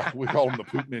 Yeah, we call them the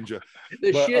poop ninja.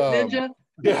 The shit ninja.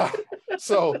 Yeah.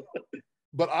 So,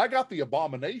 but I got the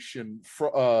abomination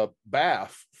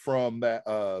bath from that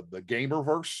the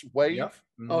Gamerverse wave. Yep.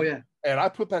 Oh yeah. And I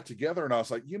put that together, and I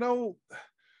was like, you know,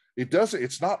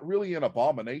 it's not really an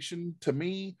abomination to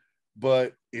me,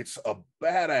 but it's a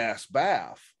badass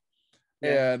bath.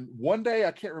 Yeah. And one day,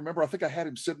 I can't remember, I think I had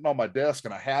him sitting on my desk,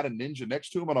 and I had a ninja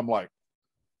next to him, and I'm like,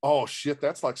 oh shit,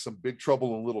 that's like some Big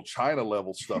Trouble in Little China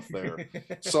level stuff there.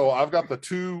 So I've got the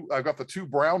two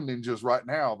brown ninjas right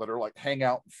now that are like hang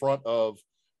out in front of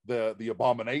the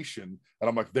abomination, and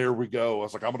I'm like, there we go. I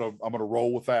was like, I'm gonna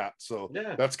roll with that. So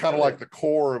yeah, that's kind of like the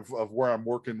core of where I'm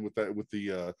working with that, with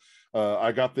the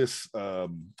I got this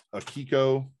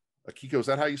Akiko, is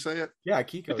that how you say it? Yeah,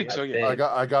 Akiko. I think so, yeah.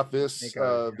 I got this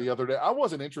the other day. I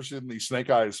wasn't interested in these Snake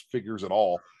Eyes figures at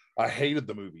all. I hated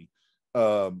the movie.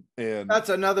 And that's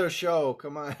another show.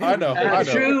 Come on. I know.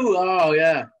 True. Oh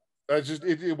yeah.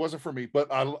 It wasn't for me, but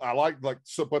I like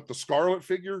so. But the Scarlet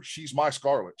figure, she's my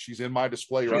Scarlet. She's in my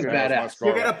display right now. Badass.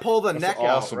 You gotta pull the neck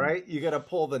out, right? You gotta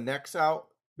pull the necks out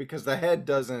because the head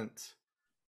doesn't.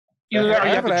 You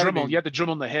have to Dremel. You have to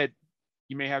Dremel the head.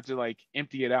 You may have to like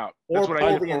empty it out. Or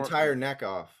pull the entire neck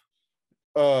off.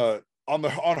 On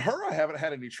her, I haven't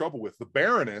had any trouble with the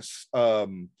Baroness.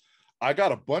 I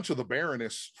got a bunch of the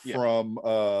Baroness from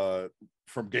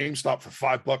GameStop for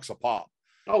 $5 a pop.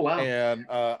 Oh wow! And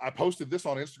I posted this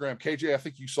on Instagram. KJ, I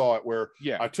think you saw it, where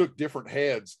I took different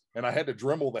heads and I had to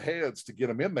Dremel the heads to get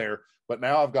them in there. But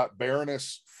now I've got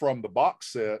Baroness from the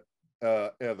box set,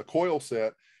 the coil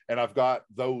set, and I've got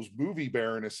those movie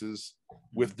Baronesses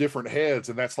with different heads,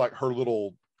 and that's like her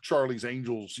little Charlie's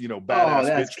Angels, you know, badass. Oh,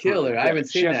 that's killer! I haven't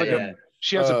seen that yet.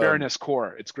 She has a Baroness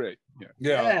core. It's great.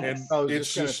 Yeah. And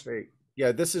it's just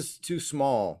this is too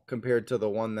small compared to the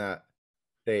one that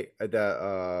the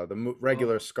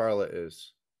regular Scarlet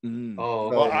is.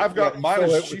 Oh, so, well, I've got mine.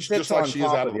 She's just like she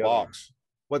is out of the box.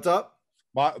 What's up?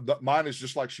 Mine is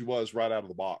just like she was right out of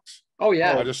the box. Oh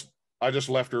yeah. I just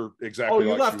left her exactly. Oh,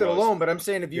 you left it alone, but I'm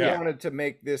saying if you wanted to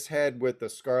make this head with the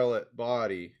Scarlet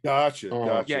body.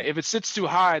 Gotcha. Yeah, if it sits too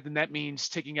high, then that means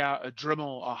taking out a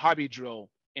Dremel, a hobby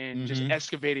drill, and just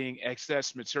excavating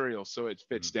excess material so it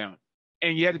fits down.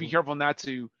 And you have to be careful not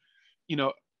to, you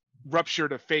know, rupture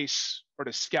the face or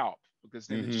the scalp, because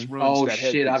then it just ruins that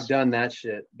head piece. I've done that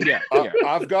shit. Yeah.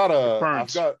 I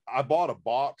bought a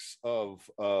box of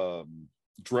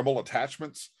Dremel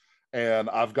attachments, and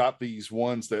I've got these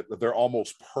ones that they're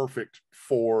almost perfect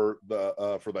for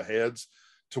the heads,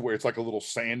 to where it's like a little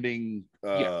sanding, you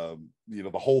know,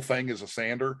 the whole thing is a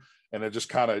sander, and it just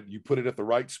kind of, you put it at the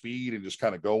right speed and just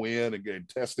kind of go in and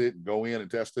test it, and go in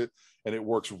and test it, and it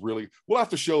works really. We'll have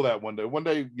to show that one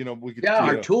day, you know, we could. Yeah,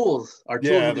 our tools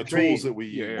the tools that we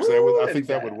use. I think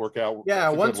that would work out. Yeah,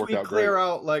 once we clear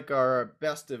out like our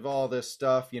best of all this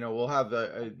stuff, you know, we'll have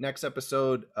the next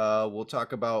episode.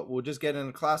 We'll just get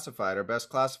into classified, our best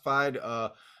classified,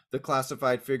 the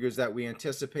classified figures that we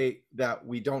anticipate that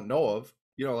we don't know of.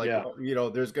 You know, like you know,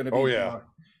 there's going to be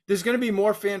there's going to be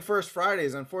more Fan First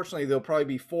Fridays. Unfortunately, there'll probably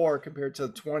be 4 compared to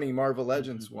 20 Marvel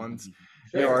Legends ones.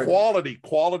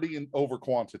 Quality and over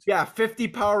quantity. Yeah, 50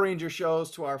 Power Ranger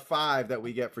shows to our 5 that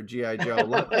we get for G.I.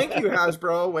 Joe. Thank you,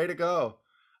 Hasbro. Way to go.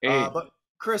 Hey. But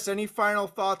Chris, any final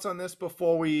thoughts on this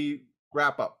before we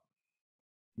wrap up?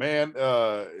 Man,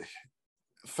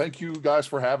 thank you guys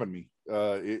for having me.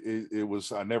 It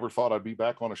was, I never thought I'd be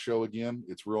back on a show again.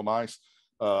 It's real nice.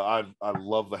 I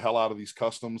love the hell out of these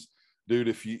customs, dude.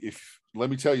 If let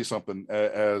me tell you something,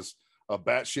 as a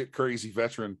batshit crazy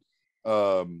veteran,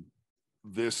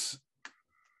 this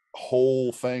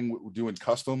whole thing doing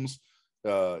customs,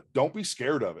 don't be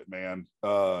scared of it, man.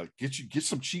 Get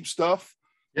some cheap stuff,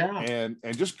 and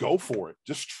just go for it.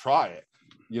 Just try it.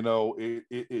 You know,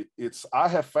 it's I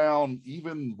have found,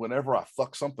 even whenever I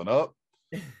fuck something up,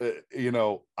 you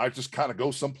know, I just kind of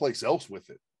go someplace else with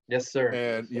it. Yes, sir.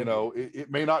 And yes, you know, it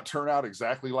may not turn out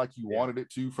exactly like you wanted it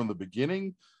to from the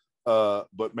beginning,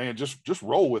 but man, just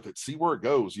roll with it, see where it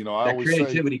goes. You know, I always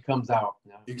creativity say, comes out.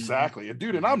 exactly. And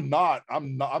dude, and I'm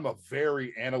a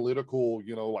very analytical,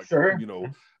 you know, like, you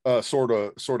know, sort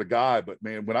of guy. But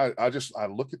man, when I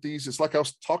look at these, it's like I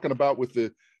was talking about with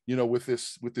the, you know, with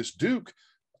this Duke.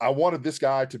 I wanted this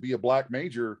guy to be a black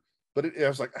major, but I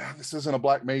was like, this isn't a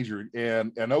black major.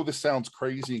 And I know this sounds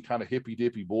crazy and kind of hippy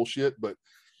dippy bullshit, but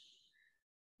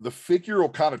the figure will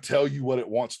kind of tell you what it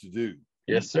wants to do.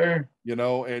 Yes, sir. You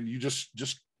know, and you just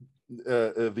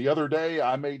the other day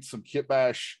I made some Kit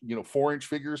Bash, you know, 4-inch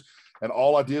figures, and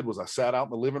all I did was I sat out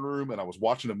in the living room and I was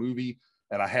watching a movie,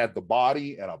 and I had the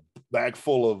body and a bag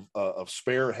full of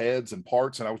spare heads and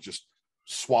parts, and I was just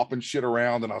swapping shit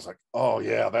around, and I was like, oh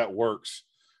yeah, that works.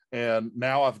 And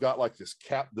now I've got like this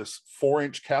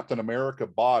 4-inch Captain America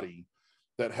body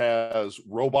that has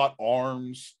robot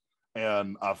arms,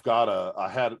 and I've got I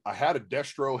had a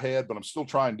Destro head, but I'm still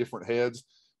trying different heads.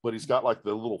 But he's got like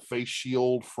the little face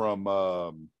shield from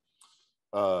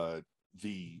the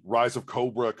Rise of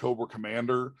Cobra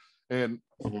Commander, and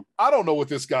I don't know what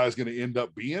this guy's going to end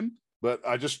up being, but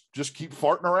I just keep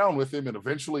farting around with him, and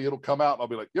eventually it'll come out, and I'll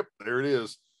be like, yep, there it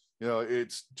is. You know,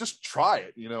 it's just try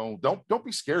it. You know, don't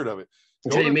be scared of it.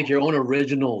 Until you make your own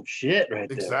original shit right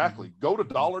there. Exactly. Go to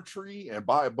Dollar Tree and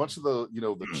buy a bunch of the, you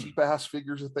know, the cheap ass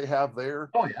figures that they have there.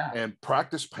 Oh yeah. And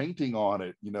practice painting on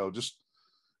it, you know,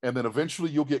 and then eventually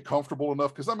you'll get comfortable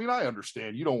enough. Cause I mean, I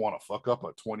understand you don't want to fuck up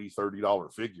a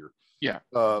 $20-$30 figure. Yeah.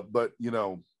 But you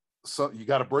know, so you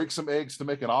got to break some eggs to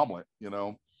make an omelet, you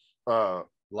know.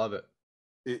 Love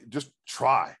it. Just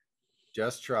try.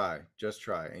 Just try,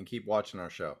 and keep watching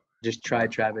our show. Just try,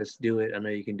 Travis. Do it. I know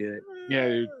you can do it. Yeah,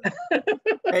 dude.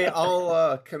 Hey,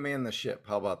 I'll command the ship.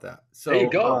 How about that? So there you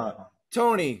go.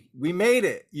 Tony, we made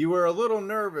it. You were a little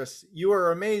nervous. You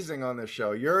were amazing on this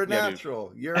show. You're a natural.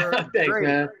 Dude. You're Thanks, great.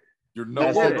 man. You're no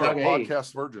longer a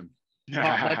podcast virgin.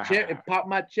 Pop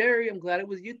my cherry. I'm glad it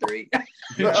was you three.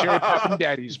 Cherry popping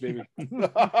daddies, baby.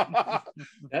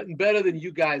 Nothing better than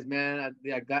you guys, man.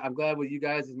 I'm glad with you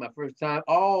guys. Is my first time.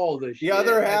 All the shit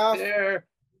other half there.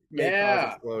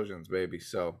 Yeah, explosions, baby.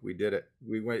 So we did it.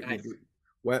 We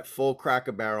went full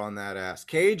Crack-A-Barrel on that ass.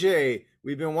 KJ,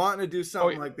 we've been wanting to do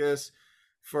something like this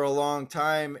for a long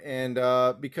time, and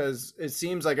because it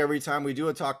seems like every time we do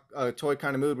a toy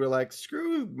kind of mood, we're like,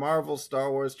 screw Marvel,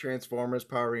 Star Wars, Transformers,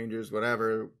 Power Rangers,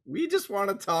 whatever. We just want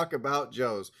to talk about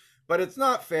Joe's. But it's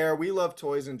not fair. We love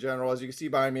toys in general. As you can see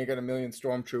behind me, I got a million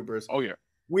Stormtroopers. Oh yeah.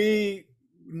 We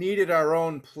needed our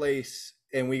own place,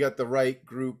 and we got the right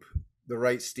group, the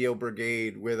right Steel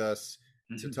Brigade with us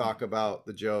to talk about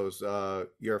the Joes.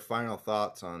 Your final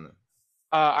thoughts on them?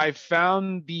 I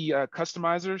found the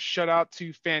customizer. Shout out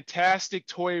to Fantastic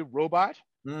Toy Robot.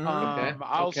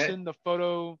 I'll send the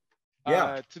photo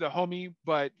to the homie,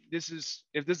 but if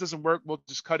this doesn't work, we'll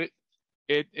just cut it.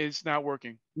 It is not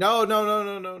working.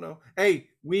 No. Hey,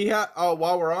 we have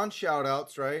while we're on shout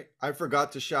outs, right? I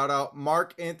forgot to shout out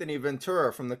Mark Anthony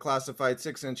Ventura from the classified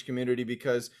 6-inch community,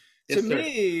 because to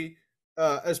me,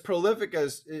 as prolific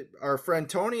as our friend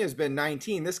Tony has been,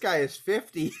 19, this guy is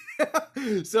 50.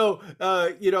 So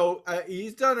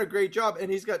he's done a great job,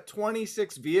 and he's got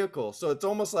 26 vehicles. So it's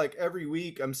almost like every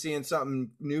week I'm seeing something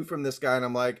new from this guy, and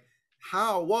I'm like,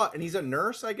 how, what? And he's a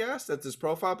nurse, I guess. That's his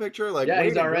profile picture. Like, yeah,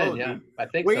 he's RN. Yeah, I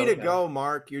think way to go,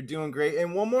 Mark. You're doing great.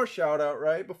 And one more shout out,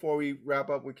 right, before we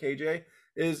wrap up with KJ,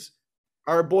 is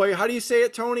our boy, how do you say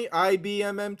it, Tony?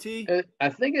 IBMMT? I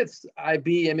think it's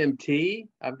IBMMT.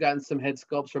 I've gotten some head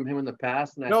sculpts from him in the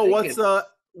past. And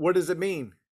what does it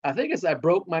mean? I think it's I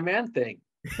broke my man thing.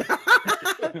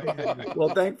 Well,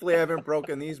 thankfully I haven't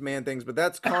broken these man things, but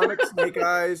that's Comic Snake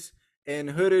Eyes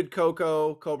and Hooded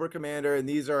Coco, Cobra Commander, and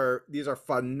these are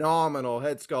phenomenal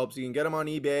head sculpts. You can get them on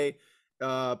eBay.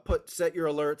 Set your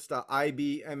alerts to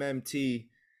IBMMT.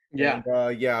 Yeah.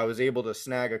 And, I was able to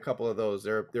snag a couple of those.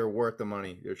 They're worth the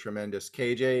money. They're tremendous.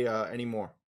 KJ, any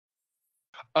more?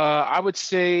 I would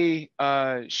say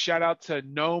shout out to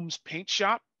Gnome's Paint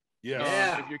Shop.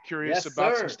 Yeah. If you're curious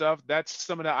about some stuff, that's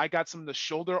I got some of the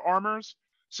shoulder armors.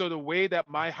 So the way that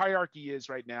my hierarchy is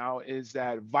right now is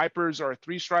that Vipers are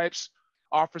 3 stripes,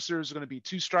 officers are going to be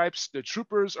 2 stripes, the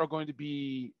troopers are going to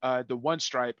be the 1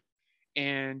 stripe,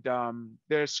 and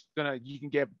you can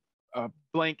get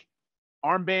blank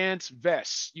armbands,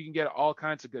 vests. You can get all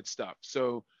kinds of good stuff.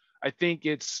 So I think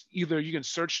it's either you can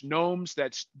search Gnomes,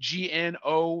 that's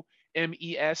GNOMES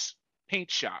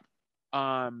paint shop.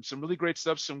 Some really great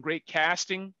stuff, some great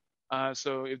casting.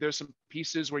 So if there's some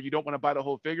pieces where you don't want to buy the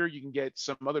whole figure, you can get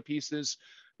some other pieces,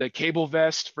 the cable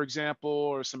vest, for example,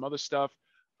 or some other stuff.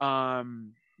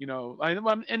 You know,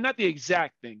 and not the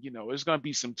exact thing, you know, there's going to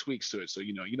be some tweaks to it. So,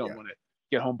 you know, you don't want to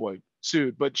get homeboy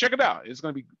sued, but check it out. It's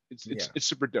going to be, it's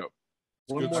super dope.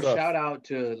 One more shout out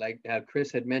to, like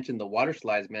Chris had mentioned, the water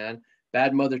slides, man.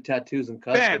 Bad Mother Tattoos and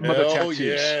Custom. Bad Mother Tattoos.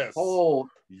 Yes. Oh,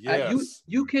 yes.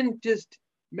 You can just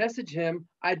message him.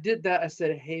 I did that. I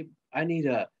said, hey, can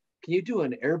you do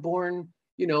an airborne,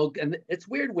 you know, and it's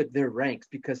weird with their ranks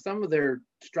because some of their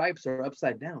stripes are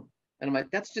upside down. And I'm like,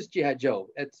 that's just G.I. Joe.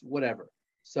 It's whatever.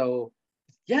 So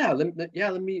let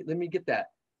me get that.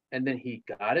 And then he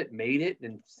got it, made it,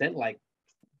 and sent like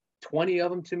 20 of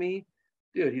them to me.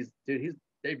 Dude,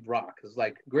 they rock. It's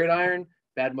like Gridiron,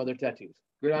 Bad Mother Tattoos.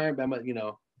 Gridiron, Bad Mother, you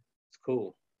know, it's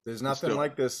cool. There's nothing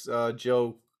like this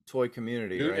Joe toy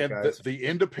community. Dude, right, and guys? the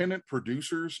independent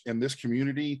producers in this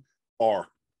community are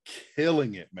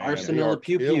killing it, man. Arsenal of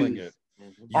Pew killing Pews.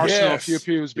 it. Arsenal Pew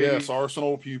Pews, baby. Yes,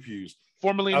 Arsenal Pew Pews.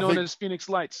 Formerly known as Phoenix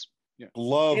Lights. Yeah.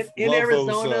 Love in love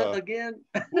Arizona those, again.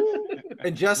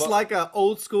 And just like an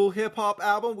old school hip hop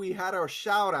album, we had our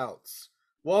shout outs.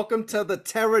 Welcome to the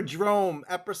Terror Drome,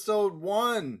 episode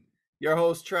 1. Your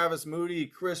host, Travis Moody,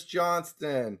 Chris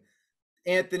Johnston,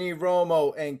 Anthony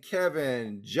Romo, and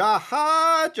Kevin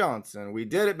Johnson. We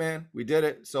did it, man. We did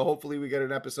it. So hopefully we get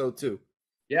an episode 2.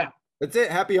 Yeah. That's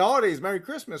it. Happy holidays. Merry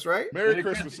Christmas, right? Merry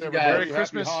Christmas, everybody. Merry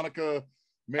Christmas. Happy Hanukkah.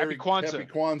 Happy Kwanzaa. Happy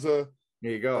Kwanzaa.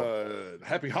 There you go.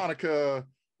 Happy Hanukkah.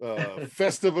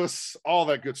 Festivus. All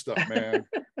that good stuff, man.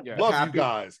 Yeah. Love you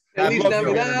guys. Happy I love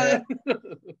you, Navidad.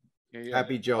 Internet.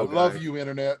 Happy Joe. I love you,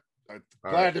 Internet.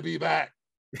 Glad to be back.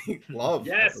 Love.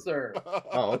 Yes, sir.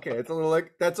 Oh, okay. It's a little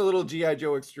like that's a little G.I.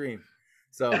 Joe extreme.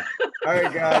 So, all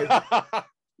right, guys.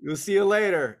 We'll see you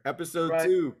later. Episode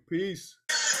 2. Peace.